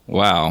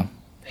 Wow.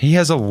 He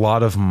has a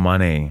lot of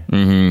money.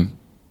 Mm-hmm.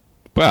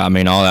 Well, I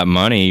mean, all that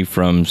money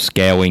from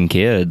scaling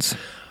kids.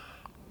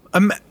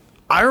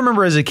 I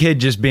remember as a kid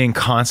just being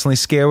constantly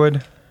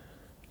scared.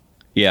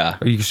 Yeah.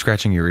 Are you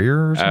scratching your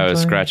ear or something? I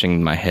was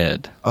scratching my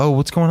head. Oh,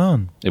 what's going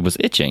on? It was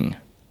itching.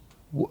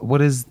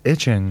 What is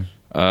itching?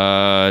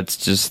 It's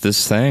just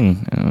this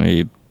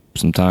thing.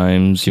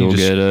 Sometimes you'll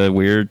just- get a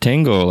weird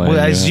tingle. Well,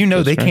 as you have know,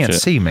 to they scratch can't it.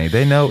 see me.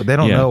 They don't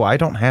Yeah. know I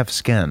don't have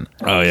skin.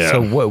 Oh, yeah.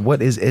 So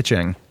what is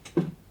itching?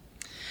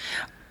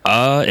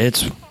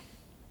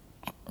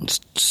 It's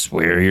just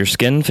where your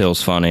skin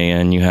feels funny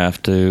and you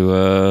have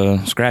to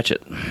scratch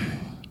it.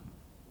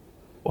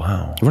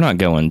 Wow. We're not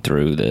going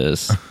through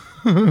this.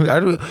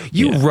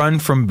 You run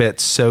from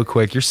bits so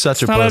quick. You're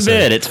such It's a not pussy. a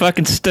bit. It's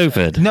fucking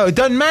stupid. No, it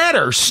doesn't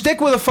matter.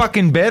 Stick with a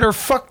fucking bit or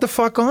fuck the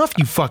fuck off,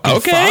 you fucking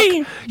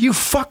Okay. fuck. You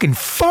fucking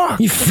fuck.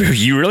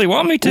 You really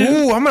want me to?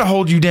 Ooh, I'm going to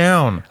hold you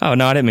down. Oh,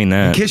 no, I didn't mean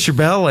that. Kiss your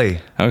belly.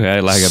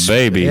 Okay, like a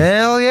baby.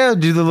 Hell yeah.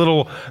 Do the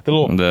little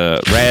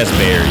The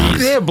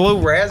raspberries. yeah,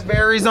 blow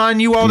raspberries on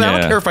you all day. I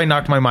don't Yeah. care if I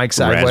knocked my mic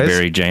sideways.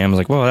 Raspberry jam. I was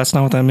like, whoa, that's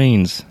not what that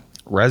means.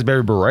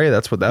 Raspberry beret,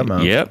 that's what that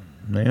meant. Yep,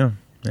 Yeah.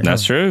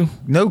 that's true.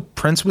 No,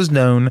 Prince was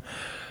known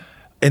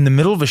in the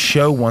middle of a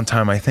show one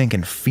time, I think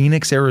in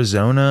Phoenix,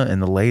 Arizona in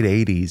the late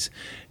 80s.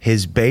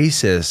 His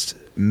bassist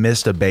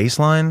missed a bass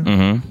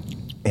line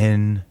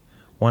in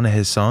one of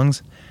his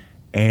songs.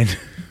 And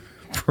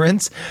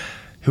Prince,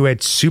 who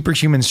had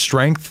superhuman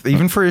strength,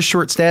 even for his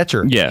short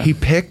stature, Yeah. he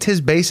picked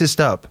his bassist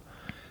up,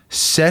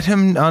 set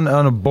him on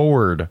a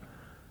board,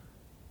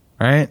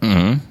 right?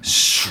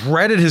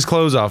 Shredded his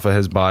clothes off of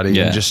his body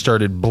Yeah. and just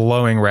started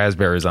blowing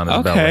raspberries on his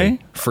Okay. belly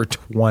for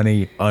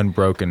 20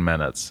 unbroken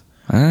minutes.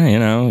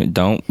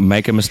 Don't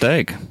make a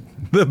mistake.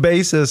 The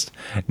bassist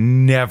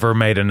never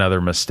made another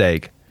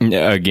mistake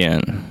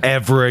Again,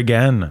 ever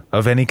again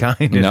of any kind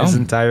in No. his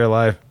entire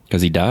life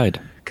because he died.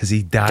 because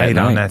he died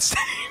on night. that stage.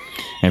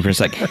 And Prince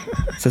like,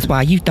 that's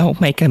why you don't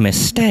make a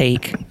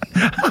mistake.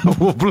 I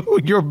will blow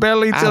your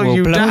belly I till will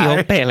you blow die.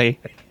 your belly,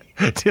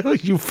 Till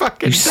you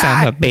fucking you die.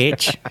 son of a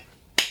bitch.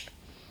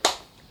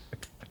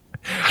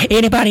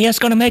 Anybody else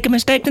gonna make a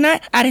mistake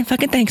tonight? I didn't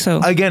fucking think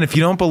so. Again, if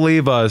you don't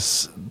believe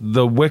us,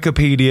 the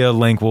Wikipedia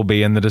link will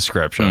be in the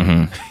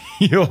description.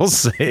 You'll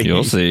see.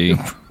 You'll see.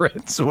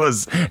 Prince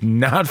was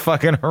not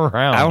fucking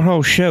around. Our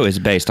whole show is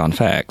based on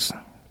facts.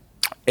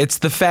 It's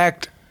the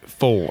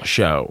factful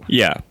show.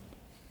 Yeah.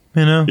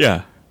 You know?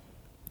 Yeah.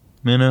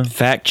 You know?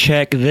 Fact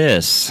check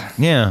this.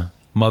 Yeah.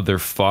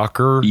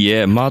 Motherfucker.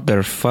 Yeah,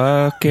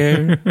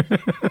 motherfucker.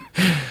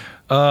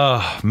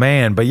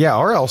 Man, but yeah,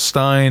 R.L.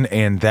 Stein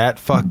and that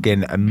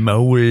fucking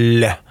mole.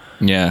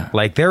 Yeah.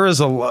 Like, there is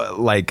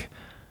like,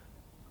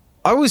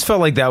 I always felt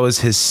like that was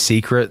his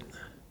secret.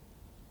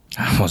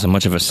 It wasn't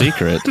much of a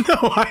secret. No,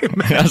 I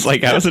I was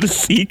like, how is it a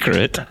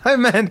secret?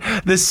 meant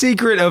the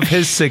secret of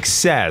his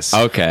success.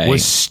 Okay.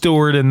 Was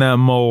stored in that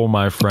mole,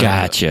 my friend.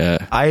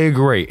 Gotcha. I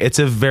agree. It's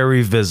a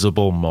very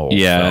visible mole.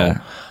 Yeah.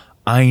 Phil.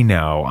 I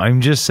know. I'm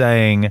just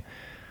saying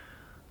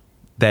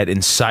that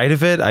inside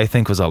of it, I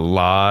think was a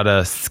lot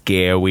of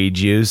scary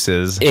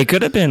juices. It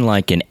could have been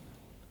like an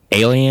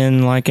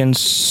alien like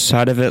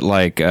inside of it,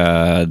 like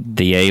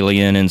the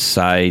alien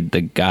inside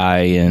the guy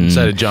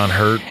Inside of John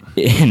Hurt.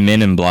 in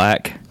Men in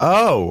Black.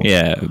 Oh.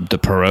 Yeah, the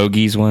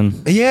pierogies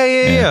one.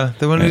 Yeah.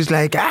 The one who's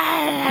like,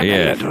 I'm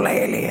Yeah. a little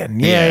alien.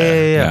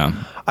 Yeah.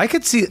 I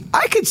could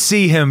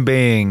see him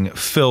being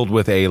filled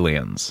with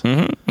aliens.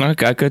 Mm-hmm.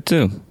 I could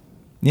too.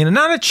 You know,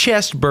 not a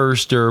chest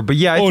burster, but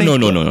yeah. I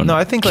think, No.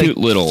 I think cute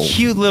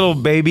little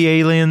baby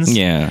aliens.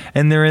 Yeah,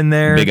 and they're in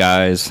there, big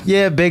eyes.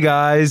 Yeah, big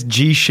eyes,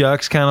 G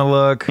shucks kind of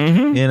look.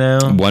 Mm-hmm. You know,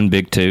 one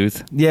big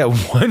tooth. Yeah,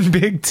 one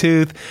big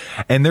tooth,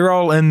 and they're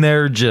all in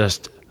there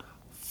just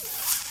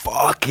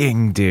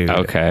fucking, dude.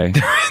 Okay,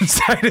 they're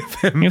inside of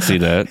him. You can see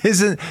that.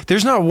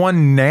 There's not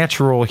one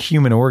natural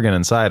human organ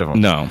inside of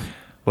him. No,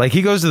 like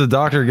he goes to the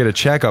doctor to get a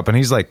checkup, and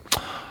he's like,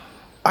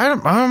 I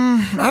don't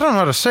know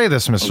how to say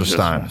this, Mr.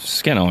 Stein.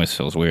 Skin always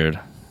feels weird.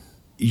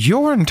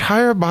 Your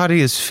entire body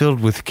is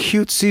filled with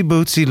cutesy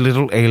bootsy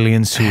little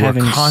aliens who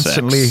Having are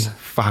constantly sex.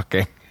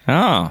 fucking.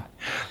 Oh,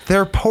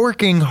 They're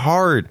porking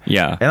hard.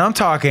 Yeah. And I'm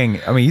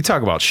talking, you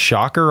talk about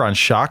Shocker on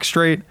Shock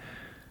Straight.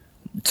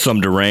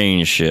 some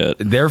deranged shit.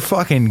 They're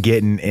fucking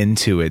getting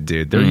into it,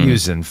 dude. They're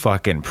using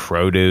fucking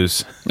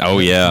produce. Oh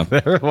yeah,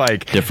 They're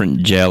like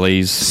different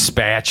jellies.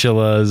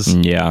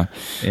 spatulas, Yeah,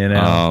 you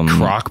know,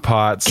 crock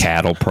pots,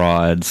 cattle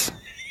prods,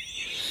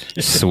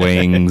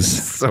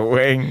 swings.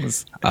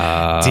 swings,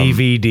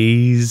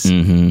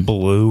 DVDs,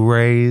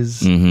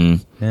 Blu-rays, you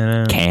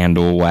know,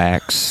 Candle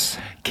wax,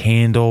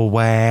 candle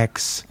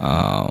wax,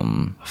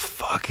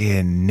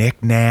 fucking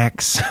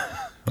knickknacks,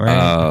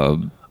 right?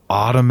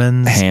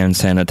 Ottomans, hand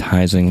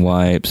sanitizing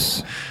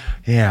wipes,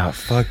 yeah,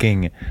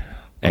 fucking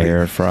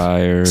air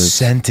fryers,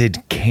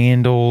 scented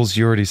candles.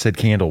 You already said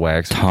candle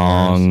wax.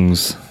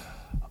 tongs,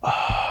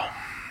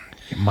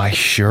 My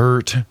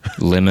shirt,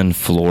 lemon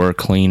floor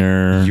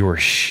cleaner, your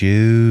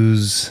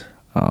shoes,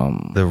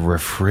 the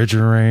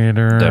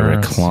refrigerator, the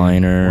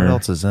recliner. What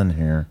else is in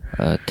here?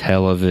 a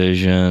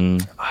television,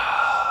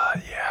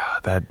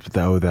 That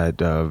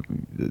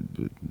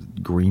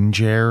green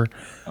chair,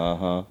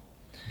 a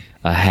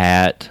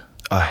hat,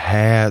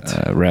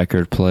 a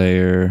record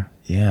player,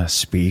 yeah,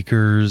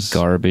 speakers,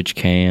 garbage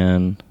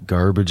can.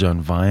 garbage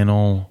on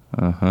vinyl.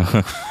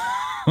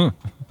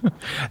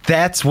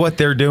 That's what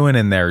they're doing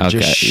in there, just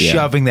Okay, yeah.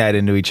 shoving that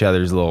into each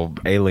other's little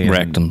alien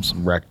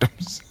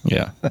Rectums.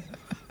 Yeah,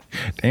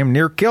 Damn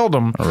near killed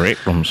them.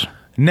 rectums.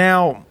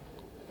 Now,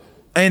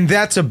 and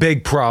that's a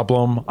big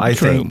problem. I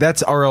True. think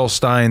that's R.L.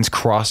 Stein's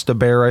cross to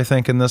bear, I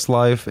think, in this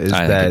life, is I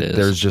think that it is.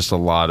 there's just a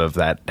lot of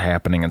that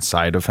happening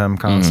inside of him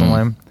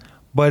constantly.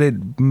 But it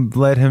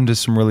led him to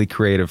some really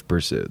creative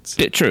pursuits.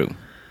 True.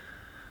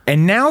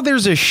 And now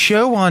there's a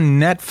show on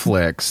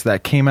Netflix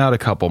that came out a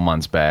couple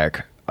months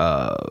back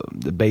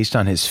based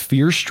on his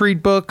Fear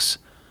Street books,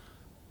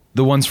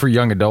 the ones for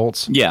young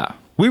adults. Yeah.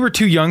 We were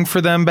too young for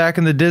them back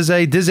in the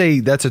Dizzy. Dizzy,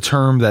 that's a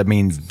term that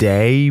means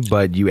day,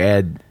 but you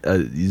add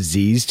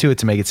Z's to it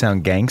to make it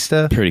sound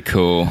gangsta. Pretty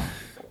cool.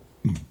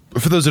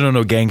 For those who don't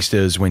know, gangsta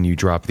is when you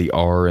drop the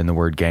R in the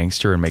word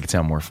gangster and make it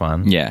sound more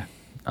fun. Yeah.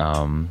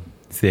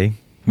 See?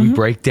 We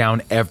break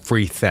down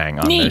everything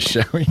on this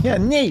show. Yeah,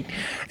 neat.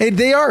 Hey,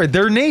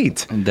 they're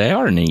neat. They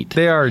are neat.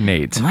 They are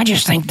neat. I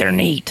just think they're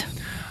neat.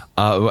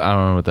 I don't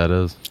know what that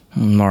is.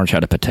 Marge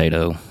had a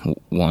potato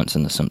once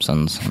in The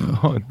Simpsons.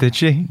 Oh, did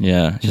she?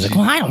 Yeah. She's like,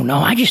 well, I don't know.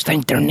 I just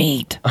think they're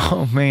neat.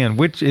 Oh man,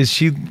 which is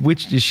she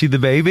the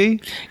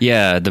baby?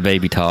 Yeah, the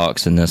baby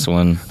talks in this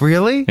one.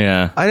 Really?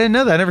 Yeah. I didn't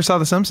know that. I never saw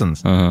The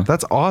Simpsons.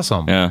 That's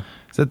awesome. Yeah.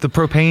 Is that the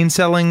propane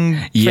selling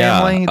Yeah.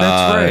 family?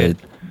 That's right.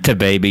 The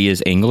baby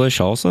is English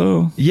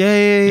also.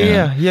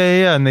 Yeah.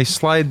 And they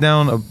slide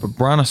down a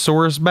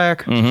brontosaurus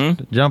back,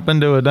 jump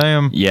into a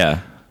damn. Yeah.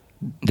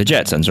 The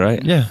Jetsons,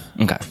 right? Yeah.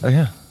 Okay. Oh,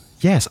 yeah.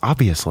 Yes,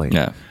 obviously.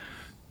 Yeah.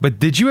 But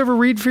did you ever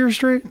read Fear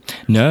Street?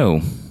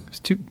 No. It's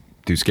too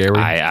scary.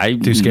 I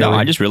too scary. No,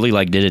 I just really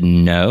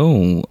didn't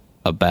know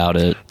about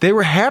it. They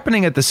were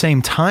happening at the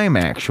same time,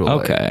 actually.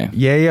 Okay.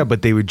 Yeah,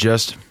 but they were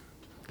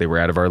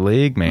out of our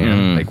league,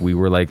 man. Like we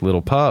were like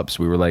little pups.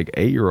 We were like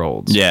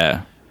 8-year-olds.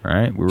 Yeah.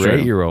 Right? We were True.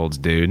 8-year-olds,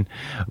 dude.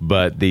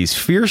 But these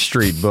Fear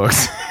Street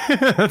books,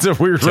 that's a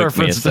weird Took me a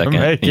reference to second.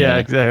 make. Yeah, Yeah.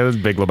 exactly. It was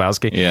Big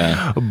Lebowski.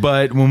 Yeah.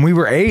 But when we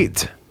were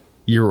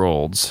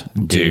 8-year-olds,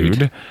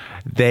 dude,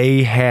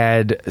 they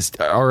had,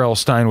 R.L.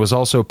 Stein was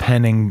also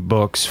penning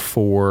books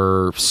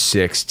for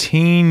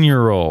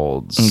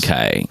 16-year-olds.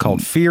 Okay.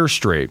 Called Fear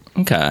Street.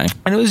 Okay.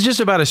 And it was just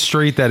about a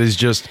street that is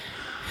just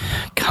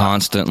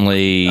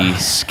Constantly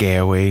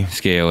scary.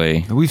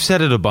 scaly. We've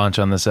said it a bunch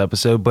on this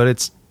episode, but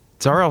it's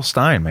R.L.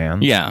 Stein,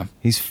 man. Yeah.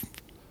 He's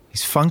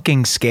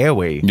funking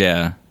scary.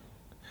 Yeah.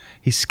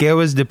 He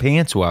scares the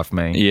pants off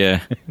me.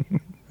 Yeah.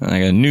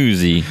 Like a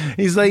newsie.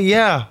 He's like,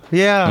 yeah.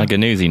 Like a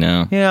newsie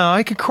now. Yeah,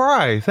 I could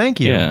cry. Thank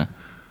you. Yeah.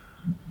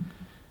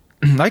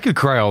 I could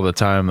cry all the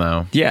time,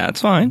 though. Yeah,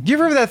 it's fine. Do you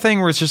ever have that thing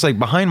where it's just like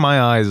behind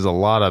my eyes is a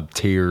lot of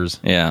tears?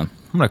 Yeah. I'm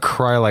going to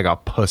cry like a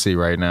pussy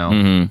right now.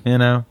 You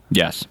know?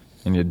 Yes.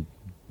 And you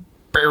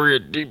bury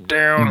it deep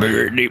down.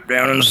 Bury it deep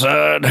down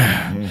inside.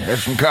 Have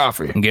some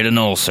coffee. Get an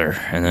ulcer.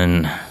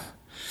 And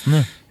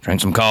then Drink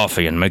some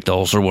coffee and make the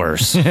ulcer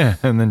worse. Yeah,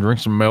 and then drink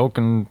some milk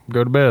and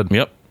go to bed.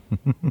 Yep.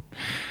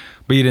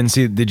 But you didn't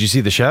see? Did you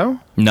see the show?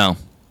 No.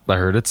 I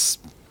heard it's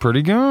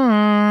pretty good.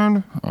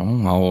 Oh,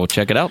 I'll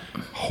check it out.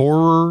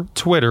 Horror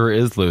Twitter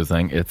is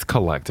losing its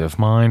collective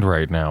mind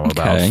right now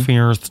about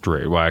Fear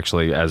Street. Well,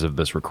 actually, as of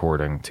this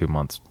recording, 2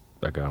 months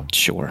ago.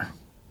 Sure.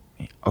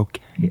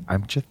 Okay,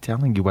 I'm just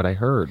telling you what I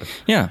heard.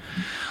 Yeah.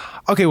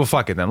 Okay, well,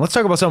 fuck it then. Let's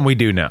talk about something we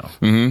do know.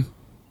 Mm-hmm.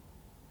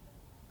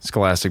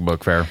 Scholastic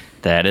Book Fair.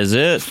 That is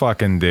it.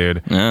 Fucking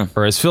dude. Yeah.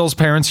 Or as Phil's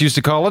parents used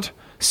to call it,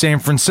 San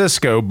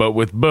Francisco, but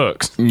with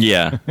books.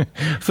 Yeah.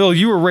 Phil,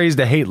 you were raised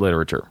to hate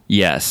literature.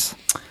 Yes.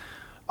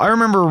 I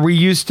remember we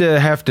used to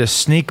have to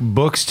sneak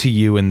books to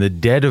you in the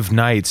dead of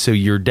night so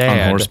your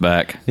dad... On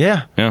horseback.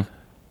 Yeah. Yeah.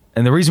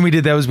 And the reason we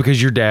did that was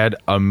because your dad,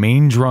 a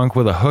mean drunk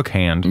with a hook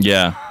hand...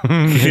 Yeah.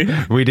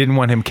 we didn't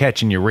want him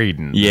catching you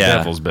reading. Yeah. The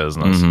devil's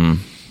business.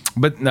 Mm-hmm.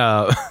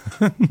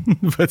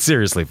 But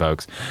seriously,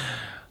 folks,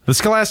 the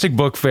Scholastic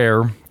Book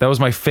Fair, that was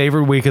my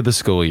favorite week of the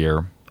school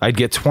year. I'd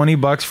get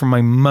 $20 from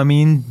my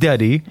mummy and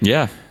daddy.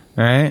 Yeah.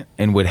 Right?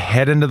 And would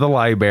head into the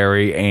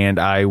library and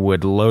I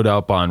would load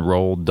up on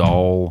Roald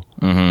Dahl,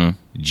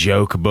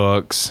 joke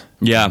books,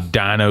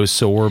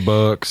 dinosaur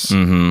books,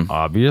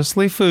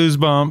 obviously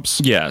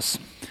Goosebumps. Yes.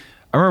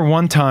 I remember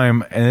one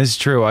time, and this is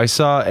true, I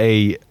saw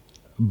a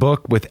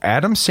book with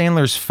Adam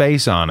Sandler's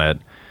face on it.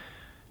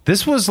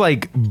 This was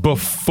like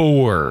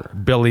before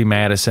Billy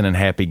Madison and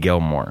Happy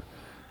Gilmore.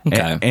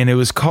 Okay. And it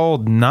was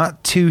called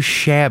Not Too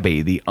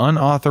Shabby, the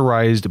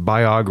unauthorized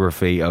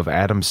biography of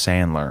Adam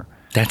Sandler.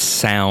 That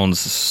sounds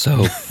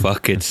so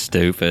fucking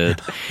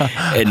stupid.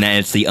 And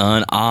it's the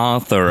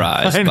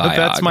unauthorized I know, biography.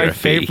 that's my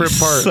favorite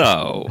part.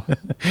 So.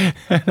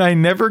 And I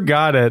never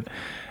got it.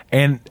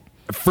 And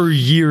for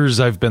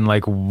years I've been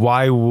like,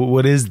 why?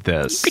 What is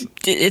this?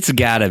 It's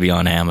got to be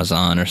on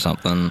Amazon or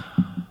something.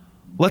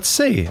 Let's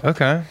see.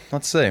 Okay.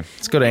 Let's see.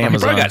 Let's go to He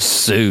Amazon. probably got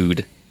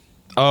sued.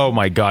 Oh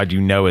my God, you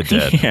know it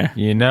did. Yeah.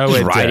 You know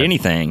Just it write did.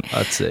 anything.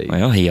 Let's see.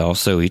 Well, he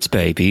also eats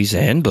babies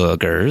and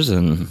boogers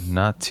and...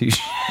 Not too...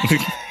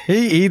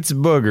 He eats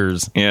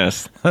boogers.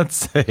 Yes.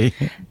 Let's see.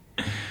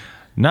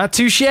 Not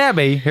Too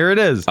Shabby. Here it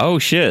is. Oh,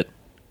 shit.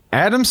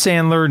 Adam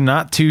Sandler,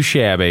 Not Too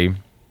Shabby.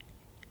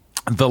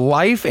 The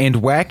Life and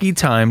Wacky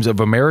Times of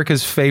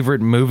America's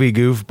Favorite Movie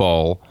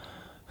Goofball.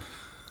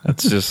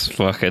 That's just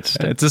fucking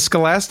stupid. It's a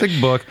Scholastic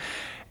book.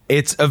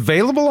 It's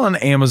available on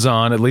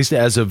Amazon, at least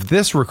as of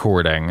this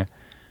recording.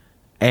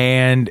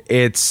 And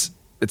it's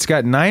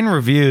got 9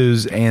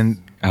 reviews,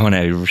 and I want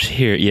to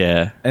hear,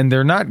 yeah. and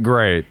they're not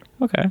great.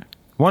 Okay.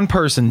 One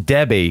person,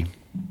 Debbie,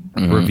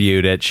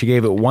 reviewed it. She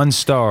gave it 1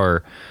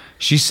 star.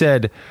 She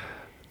said,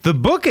 the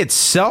book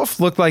itself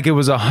looked like it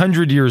was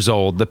 100 years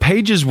old. The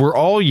pages were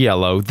all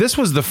yellow. This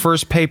was the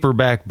first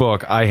paperback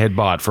book I had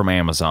bought from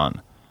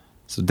Amazon.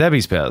 So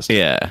Debbie's pissed.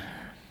 Yeah.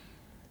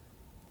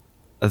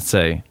 Let's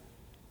see.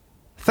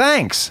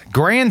 Thanks.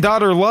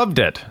 Granddaughter loved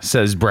it,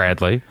 says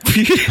Bradley.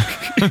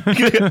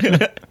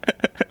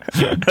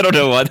 I don't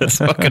know why that's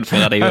fucking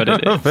funny, but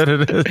it is. But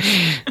it is.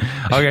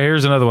 Okay,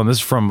 here's another one. This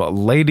is from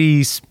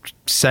Lady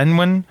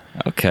Senwin.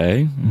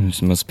 Okay.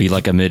 This must be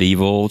like a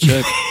medieval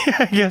chick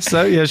I guess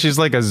so. Yeah, she's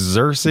like a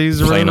Xerxes.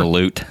 playing a All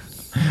lute.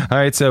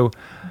 right, so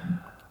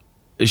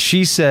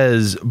she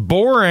says,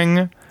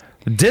 boring.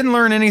 Didn't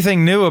learn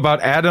anything new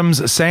about Adams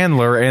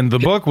Sandler, and the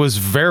book was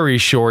very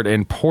short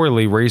and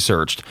poorly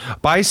researched.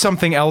 Buy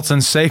something else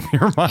and save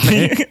your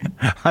money.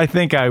 I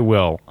think I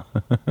will.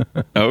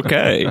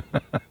 Okay.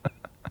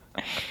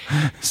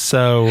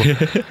 So,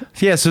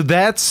 yeah, so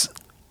that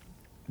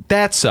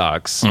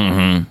sucks.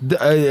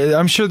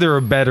 I'm sure there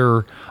are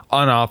better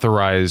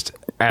unauthorized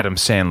Adam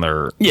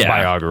Sandler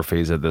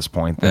biographies at this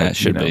point. That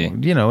should be.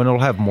 And it'll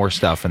have more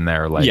stuff in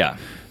there. Like,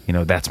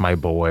 That's My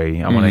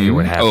Boy. I want to hear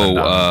what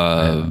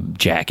happened.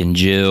 Jack and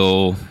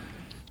Jill.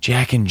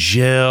 Jack and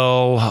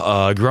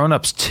Jill. Grown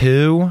Ups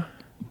 2.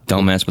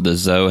 Don't mess with the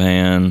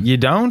Zohan. You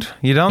don't?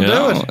 You don't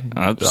do it?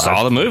 I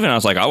saw the movie and I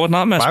was like, I would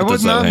not mess with the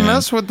Zohan. I would not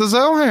mess with the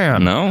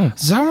Zohan. No.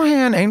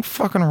 Zohan ain't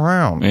fucking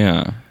around.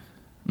 Yeah.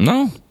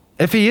 No.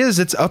 If he is,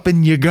 it's up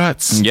in your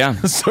guts. Yeah.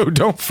 So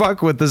don't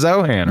fuck with the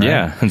Zohan, right?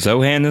 Yeah.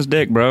 Zohan this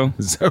dick, bro.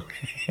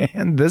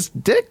 Zohan this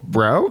dick,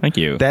 bro. Thank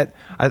you.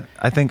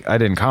 I think I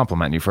didn't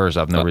compliment you first.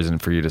 I have no reason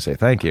for you to say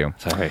thank you.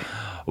 Sorry.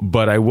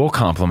 But I will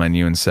compliment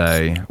you and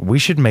say, we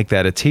should make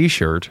that a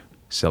t-shirt,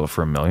 sell it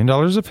for $1 million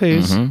a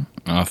piece.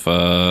 Off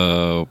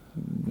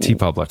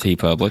T-Public.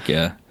 T-Public,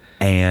 yeah.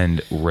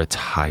 And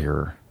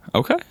retire.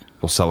 Okay.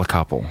 We'll sell a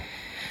couple.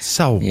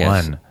 Sell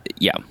one.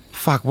 Yeah.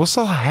 Fuck, we'll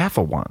sell half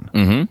of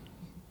one.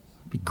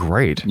 Be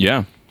great.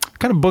 Yeah.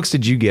 kind of books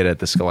did you get at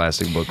the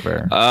Scholastic Book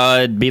Fair?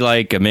 It'd be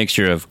like a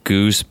mixture of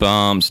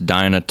Goosebumps,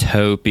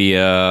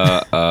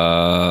 Dinotopia,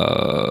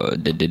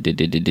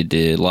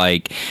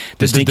 like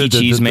the Stinky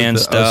Cheese Man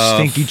stuff.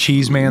 Stinky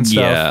Cheese Man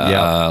stuff.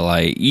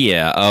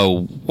 Yeah.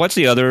 Oh, what's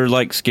the other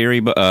like scary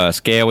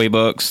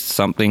books?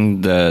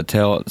 Something to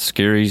tell,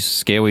 scary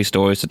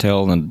stories to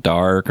tell in the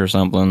dark or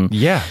something.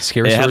 Yeah,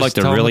 scary stories. It had like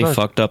the really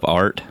fucked up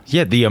art.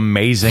 Yeah, the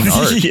amazing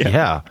art.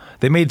 Yeah.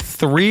 They made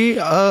 3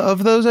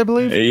 of those, I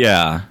believe.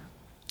 Yeah.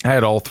 I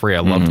had all 3. I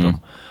loved them.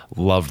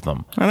 Loved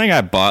them. I think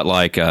I bought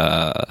like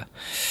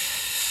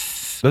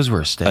those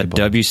were a staple.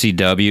 A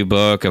WCW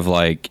book of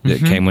like that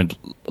came with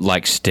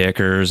like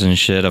stickers and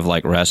shit of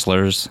like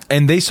wrestlers.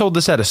 And they sold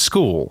this at a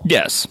school.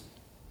 Yes.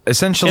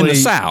 Essentially in the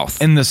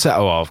South. In the South.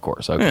 Oh, of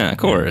course. Okay. Yeah, of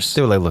course.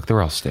 They were like, look,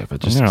 they're all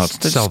stupid. Just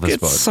sell this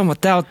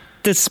book.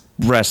 This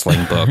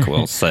wrestling book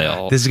will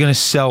sell. This is going to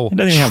sell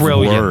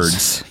trillions.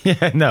 Words.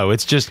 Yeah, no,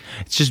 it's just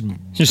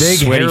big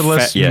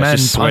hairless men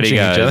punching each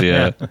other.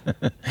 Yeah.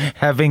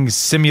 Having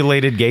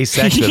simulated gay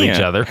sex with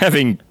each other.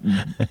 Having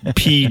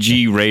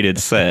PG rated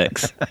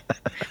sex.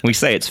 We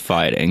say it's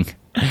fighting.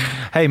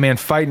 Hey man,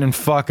 fighting and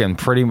fucking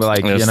pretty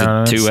like that's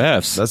the 2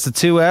 F's. That's the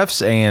 2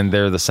 F's, and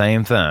they're the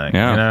same thing.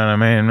 Yeah. You know what I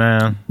mean,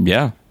 man?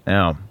 Yeah.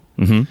 Yeah.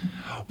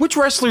 Which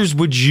wrestlers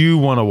would you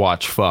want to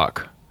watch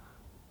fuck?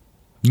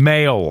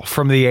 Male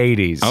from the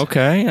 80s.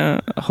 Okay.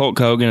 Hulk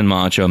Hogan and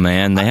Macho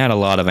Man. They had a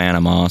lot of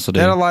animosity.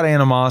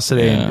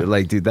 Yeah.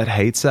 Like, dude, that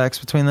hate sex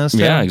between those two?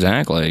 Yeah,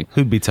 exactly.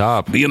 Who'd be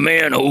top? Be a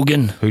man,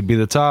 Hogan. Who'd be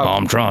the top? Oh,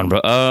 I'm trying,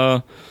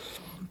 bro.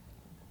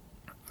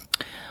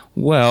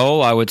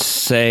 Well, I would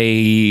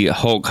say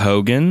Hulk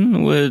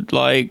Hogan would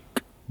like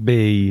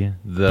be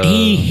the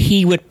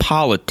he would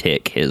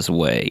politic his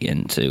way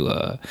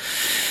into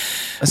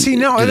See,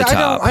 no,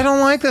 I don't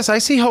like this. I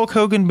see Hulk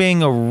Hogan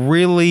being a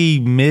really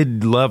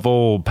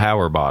mid-level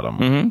power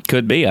bottom.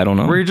 Could be, I don't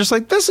know. Where you're just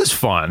like, this is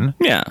fun.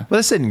 Yeah. But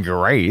this isn't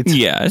great.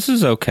 Yeah, this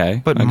is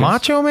okay. But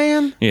Macho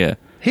Man? Yeah.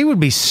 He would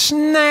be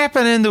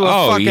snapping into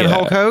a fucking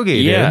Hulk Hogan.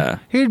 Yeah. Dude.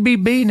 He'd be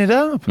beating it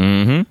up.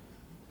 Mm-hmm.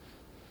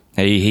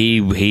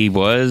 He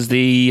was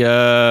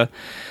the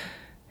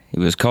he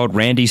was called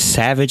Randy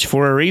Savage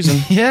for a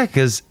reason. Yeah,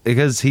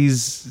 because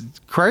he's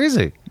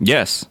crazy.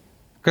 Yes.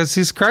 Because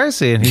he's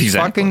crazy and he's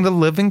fucking the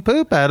living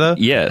poop out of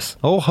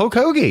old Hulk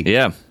Hogan.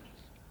 Yeah.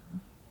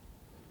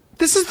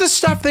 This is the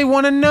stuff they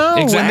want to know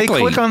when they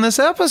click on this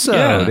episode.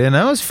 Yeah. You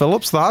know, it's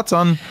Philip's thoughts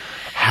on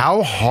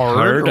how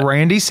hard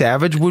Randy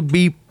Savage would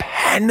be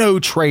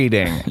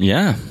penetrating.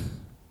 Yeah.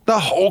 The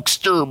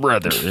Hulkster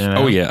brother. You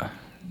know? Oh, yeah.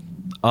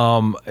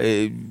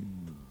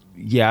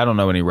 Yeah, I don't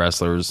know any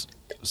wrestlers,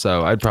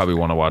 so I'd probably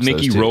want to watch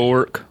those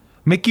two.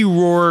 Mickey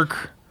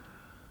Rourke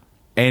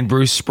and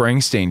Bruce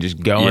Springsteen just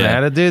going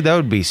at it, dude. That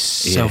would be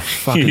so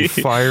fucking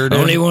fire, dude.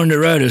 I only wanted to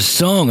write a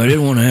song. I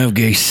didn't want to have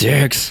gay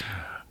sex.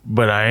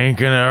 But I ain't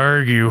going to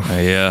argue.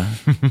 Yeah.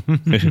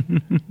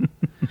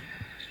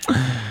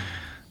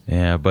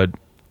 Yeah, but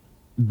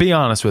be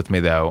honest with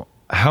me, though.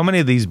 How many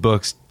of these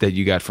books that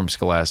you got from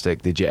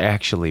Scholastic did you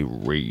actually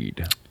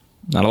read?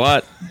 Not a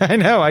lot. I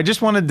know. I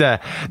just wanted to.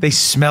 They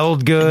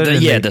smelled good.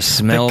 The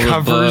smell the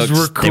of the covers books,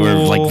 were cool. They were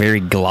like very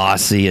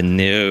glossy and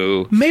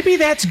new. Maybe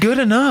that's good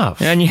enough.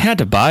 And you had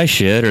to buy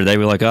shit, or they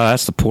were like, "Oh,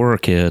 that's the poorer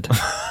kid."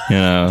 You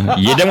know,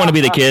 you didn't want to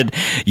be the kid.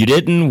 You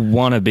didn't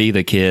want to be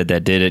the kid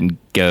that didn't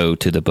go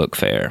to the book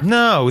fair.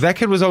 No, that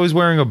kid was always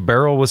wearing a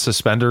barrel with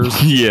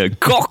suspenders. Yeah,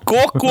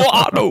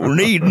 I don't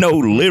need no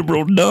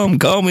liberal dumb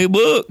comic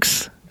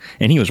books.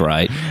 And he was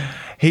right.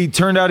 He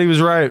turned out he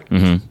was right.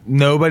 Mm-hmm.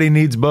 Nobody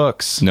needs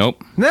books.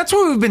 Nope. And that's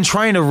what we've been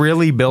trying to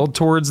really build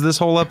towards this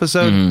whole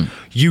episode. Mm-hmm.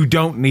 You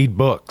don't need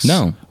books.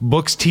 No.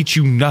 Books teach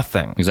you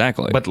nothing.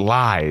 Exactly. But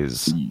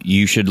lies.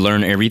 You should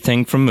learn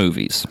everything from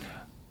movies.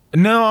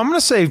 No, I'm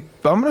gonna say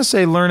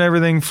learn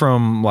everything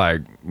from,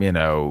 like, you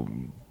know,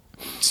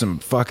 some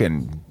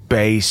fucking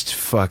based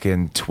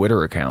fucking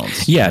Twitter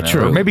accounts. Yeah, you know?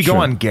 true. Or maybe true. go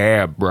on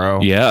Gab, bro.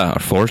 Yeah, or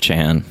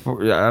 4chan.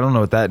 I don't know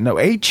what that. No,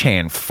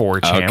 8chan,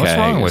 4chan. Okay, What's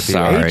wrong with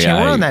sorry, you?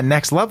 8chan. We're on that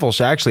next level.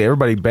 So actually,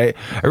 everybody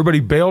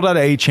bailed out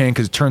of 8chan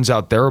because it turns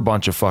out they're a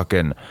bunch of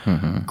fucking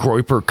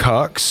groiper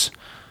cucks.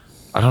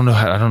 I don't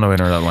know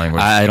internet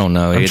language. I don't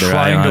know either.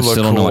 I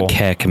still don't know what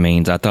keck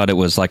means. I thought it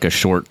was like a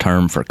short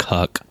term for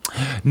cuck.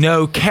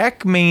 No,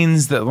 keck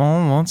means that.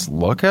 Well, let's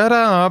look it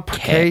up.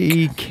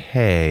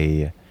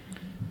 K-E-K.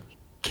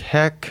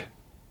 Keck.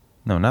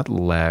 No, not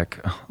leck.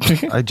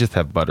 I just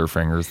have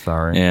butterfingers,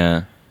 sorry.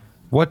 Yeah.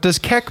 What does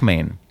keck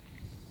mean?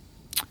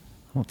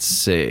 Let's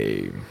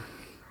see.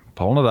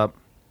 Pulling it up.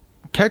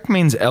 Keck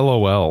means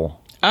LOL.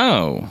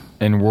 Oh.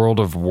 In World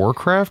of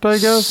Warcraft, I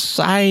guess?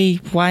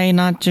 Why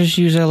not just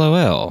use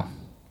LOL?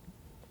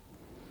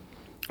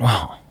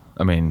 Well,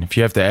 I mean, if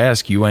you have to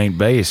ask, you ain't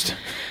based.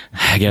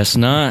 I guess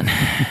not.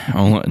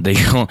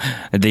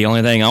 The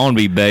only thing I want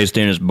to be based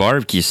in is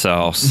barbecue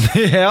sauce.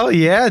 Hell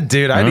yeah,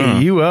 dude. I'd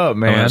eat you up,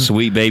 man.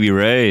 Sweet Baby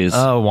Ray's.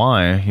 Oh,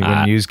 why? You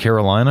wouldn't use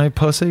Carolina,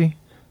 pussy?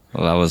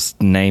 Well, I was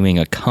naming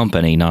a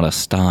company, not a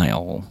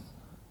style.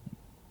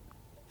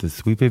 Does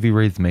Sweet Baby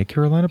Ray's make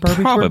Carolina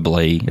barbecue?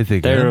 Probably. Is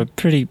it They're good? a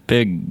pretty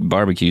big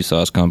barbecue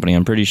sauce company.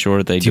 I'm pretty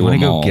sure they Do you want to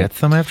go get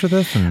some after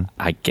this and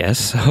I guess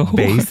so.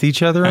 bathe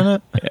each other in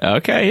it?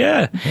 Okay,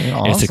 yeah.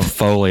 Awesome. It's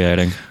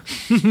exfoliating.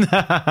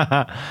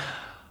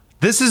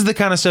 This is the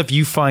kind of stuff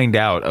you find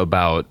out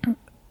about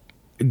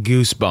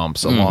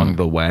Goosebumps along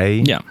the way.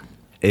 Yeah.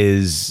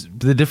 Is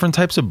the different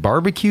types of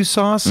barbecue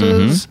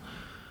sauces,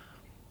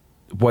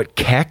 what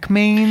keck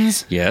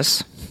means,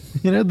 Yes.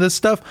 this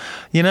stuff.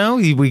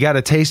 We got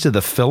a taste of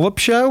the Philip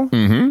show.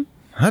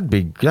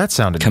 That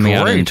sounded Coming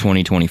great. out in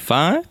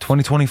 2025.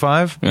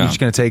 2025. Yeah. You're just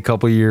going to take a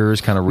couple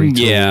years, kind of retool.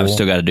 Yeah, I've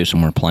still got to do some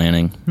more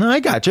planning. No, I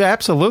got you.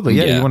 Absolutely.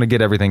 Yeah, Yeah. you want to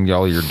get everything,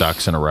 all your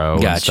ducks in a row.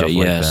 And Gotcha, stuff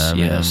yes, like that.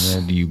 yes.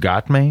 And you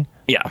got me.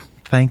 Yeah.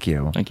 Thank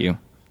you. Thank you.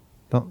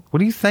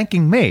 What are you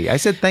thanking me? I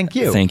said thank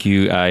you. Thank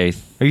you. Are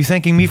you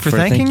thanking me for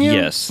thanking you?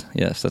 Yes.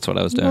 Yes, that's what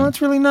I was doing. Well,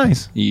 that's really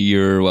nice.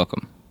 You're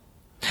welcome.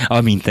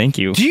 I mean, thank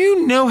you. Do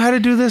you know how to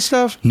do this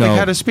stuff? No. Like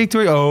how to speak to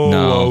it? Oh,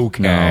 No,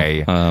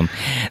 okay. no.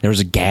 There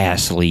was a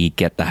gas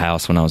leak at the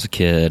house when I was a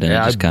kid, and it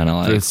just kind of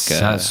like it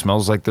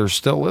smells like there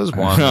still is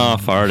one. oh,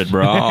 farted,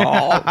 bro.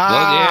 Look,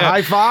 yeah.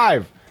 High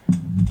five.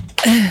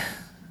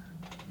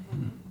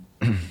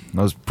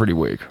 That was pretty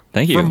weak.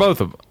 Thank you. From both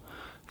of them.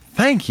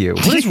 Thank you.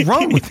 What is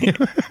wrong with you?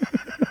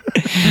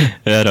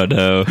 I don't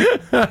know.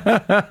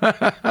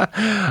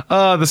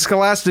 The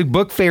Scholastic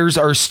Book Fairs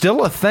are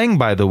still a thing,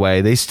 by the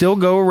way. They still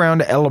go around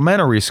to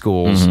elementary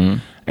schools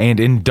and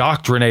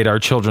indoctrinate our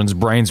children's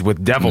brains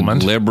with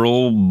devilment.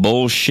 Liberal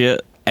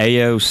bullshit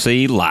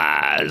AOC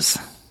lies.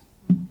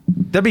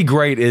 That'd be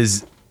great.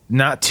 Is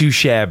not too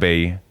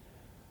shabby.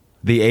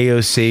 The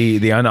AOC,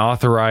 the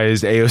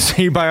unauthorized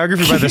AOC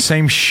biography by the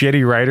same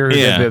shitty writer who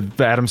did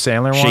the Adam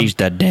Sandler one. She's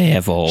the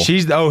devil.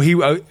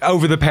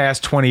 Over the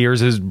past 20 years,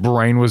 his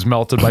brain was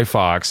melted by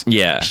Fox.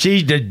 Yeah.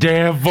 She's the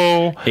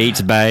devil.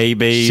 Eats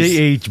babies. She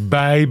eats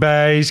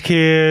babies,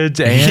 kids,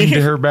 and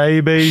her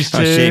babies, too.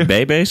 Oh, she ate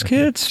babies'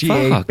 kids? She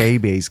Fuck. ate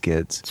babies,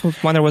 kids.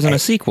 That's why there wasn't a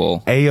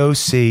sequel.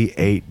 AOC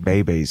ate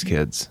babies,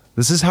 kids.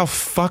 This is how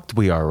fucked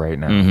we are right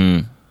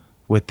now.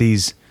 With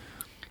these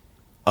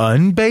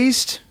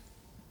unbased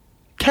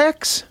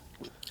kecks.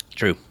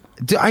 True.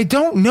 I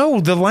don't know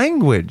the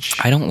language.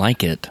 I don't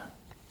like it.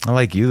 I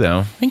like you,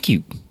 though. Thank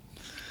you.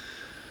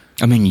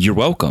 I mean, you're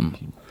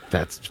welcome.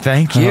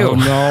 Thank you. Oh,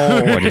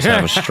 no. I just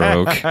have a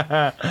stroke.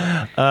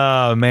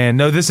 Oh, man.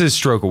 No, this is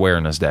Stroke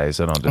Awareness Day,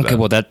 so don't do that. Okay,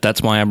 well,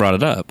 that's why I brought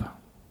it up.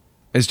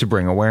 Is to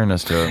bring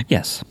awareness to it.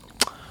 Yes.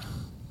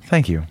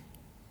 Thank you.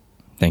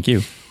 Thank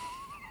you.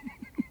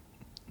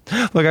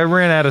 Look, I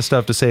ran out of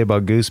stuff to say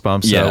about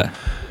Goosebumps, Yeah.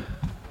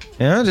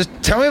 so... just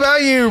tell me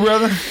about you,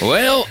 brother.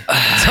 Well,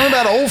 Tell me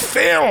about old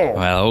Phil.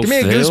 Well, Give me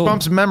a Phil.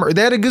 Goosebumps memory.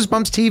 They had a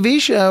Goosebumps TV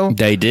show.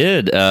 they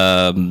did.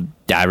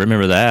 I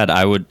remember that.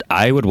 I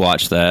would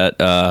watch that.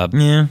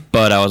 Yeah.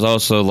 But I was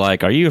also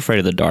like, Are You Afraid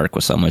of the Dark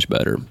was so much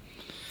better.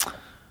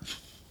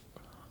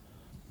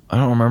 I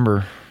don't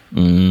remember.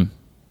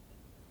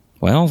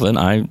 Well, then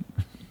I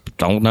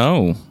don't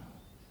know.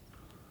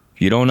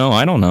 If you don't know,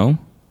 I don't know.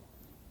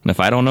 And if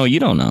I don't know, you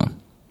don't know.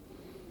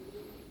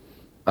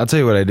 I'll tell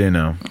you what I do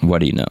know. What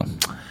do you know?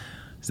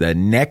 Is that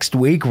next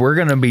week we're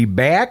going to be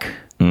back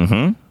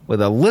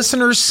with a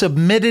listener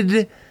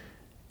submitted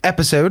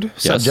episode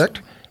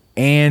subject,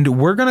 and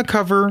we're going to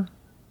cover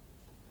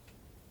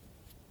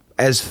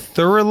as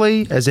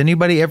thoroughly as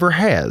anybody ever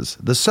has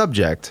the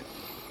subject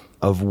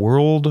of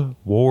World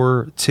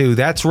War II.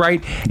 That's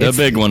right. The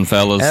big one,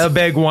 fellas. A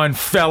big one,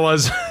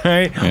 fellas.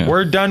 Right? Yeah.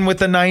 We're done with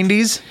the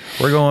 90s.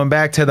 We're going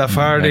back to the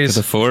 40s. Back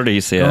to the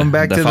 40s, yeah. Going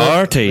back the to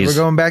 40s. We're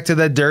going back to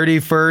the dirty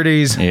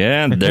 30s.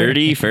 Yeah,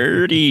 dirty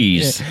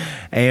 40s.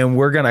 And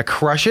we're going to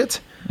crush it.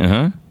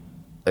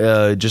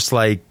 Just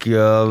like Gary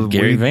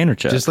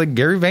Vaynerchuk. Just like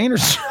Gary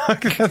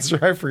Vaynerchuk. That's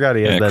right. I forgot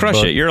he had that Crush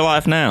book. it. You're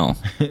alive now.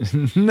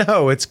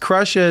 No, it's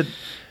Crush It.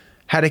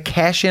 How to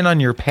cash in on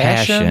your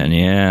passion.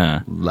 Yeah.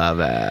 Love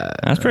it.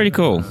 That's pretty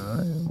cool.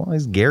 Well,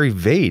 he's Gary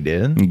V,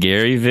 dude.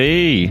 Gary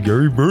V.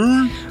 Gary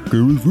V.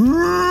 Gary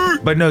V.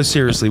 But no,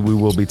 seriously, we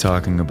will be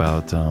talking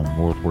about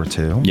World War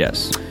II.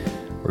 Yes.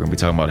 We're going to be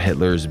talking about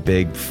Hitler's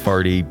big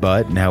farty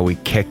butt and how we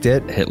kicked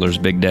it. Hitler's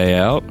big day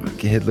out.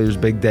 Hitler's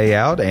big day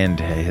out, and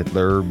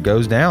Hitler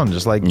goes down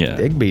just like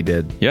Igby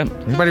did. Yeah.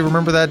 Anybody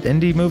remember that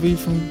indie movie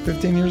from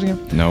 15 years ago?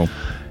 No.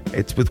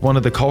 It's with one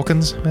of the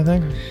Culkins, I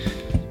think.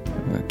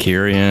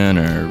 Kieran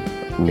or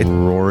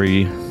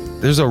Rory.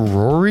 There's a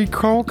Rory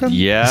Culkin?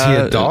 Yeah. Is he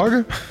a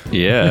dog?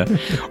 Yeah.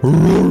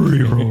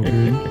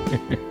 Rory.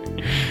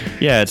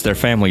 Yeah, it's their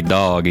family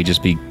dog. He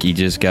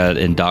just got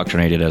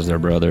indoctrinated as their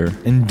brother.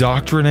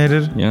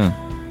 Indoctrinated? Yeah.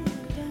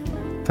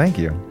 Thank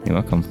you. You're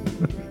welcome.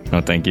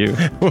 Oh, thank you.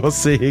 We'll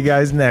see you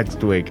guys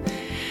next week.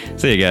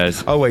 See you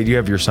guys. Oh, wait, you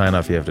have your sign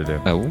off you have to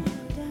do. Oh,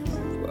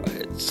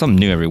 it's something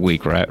new every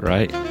week, right?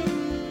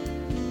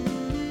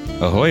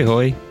 Ahoy,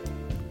 hoy.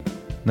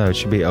 No, it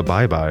should be a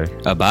bye-bye.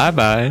 A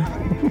bye-bye.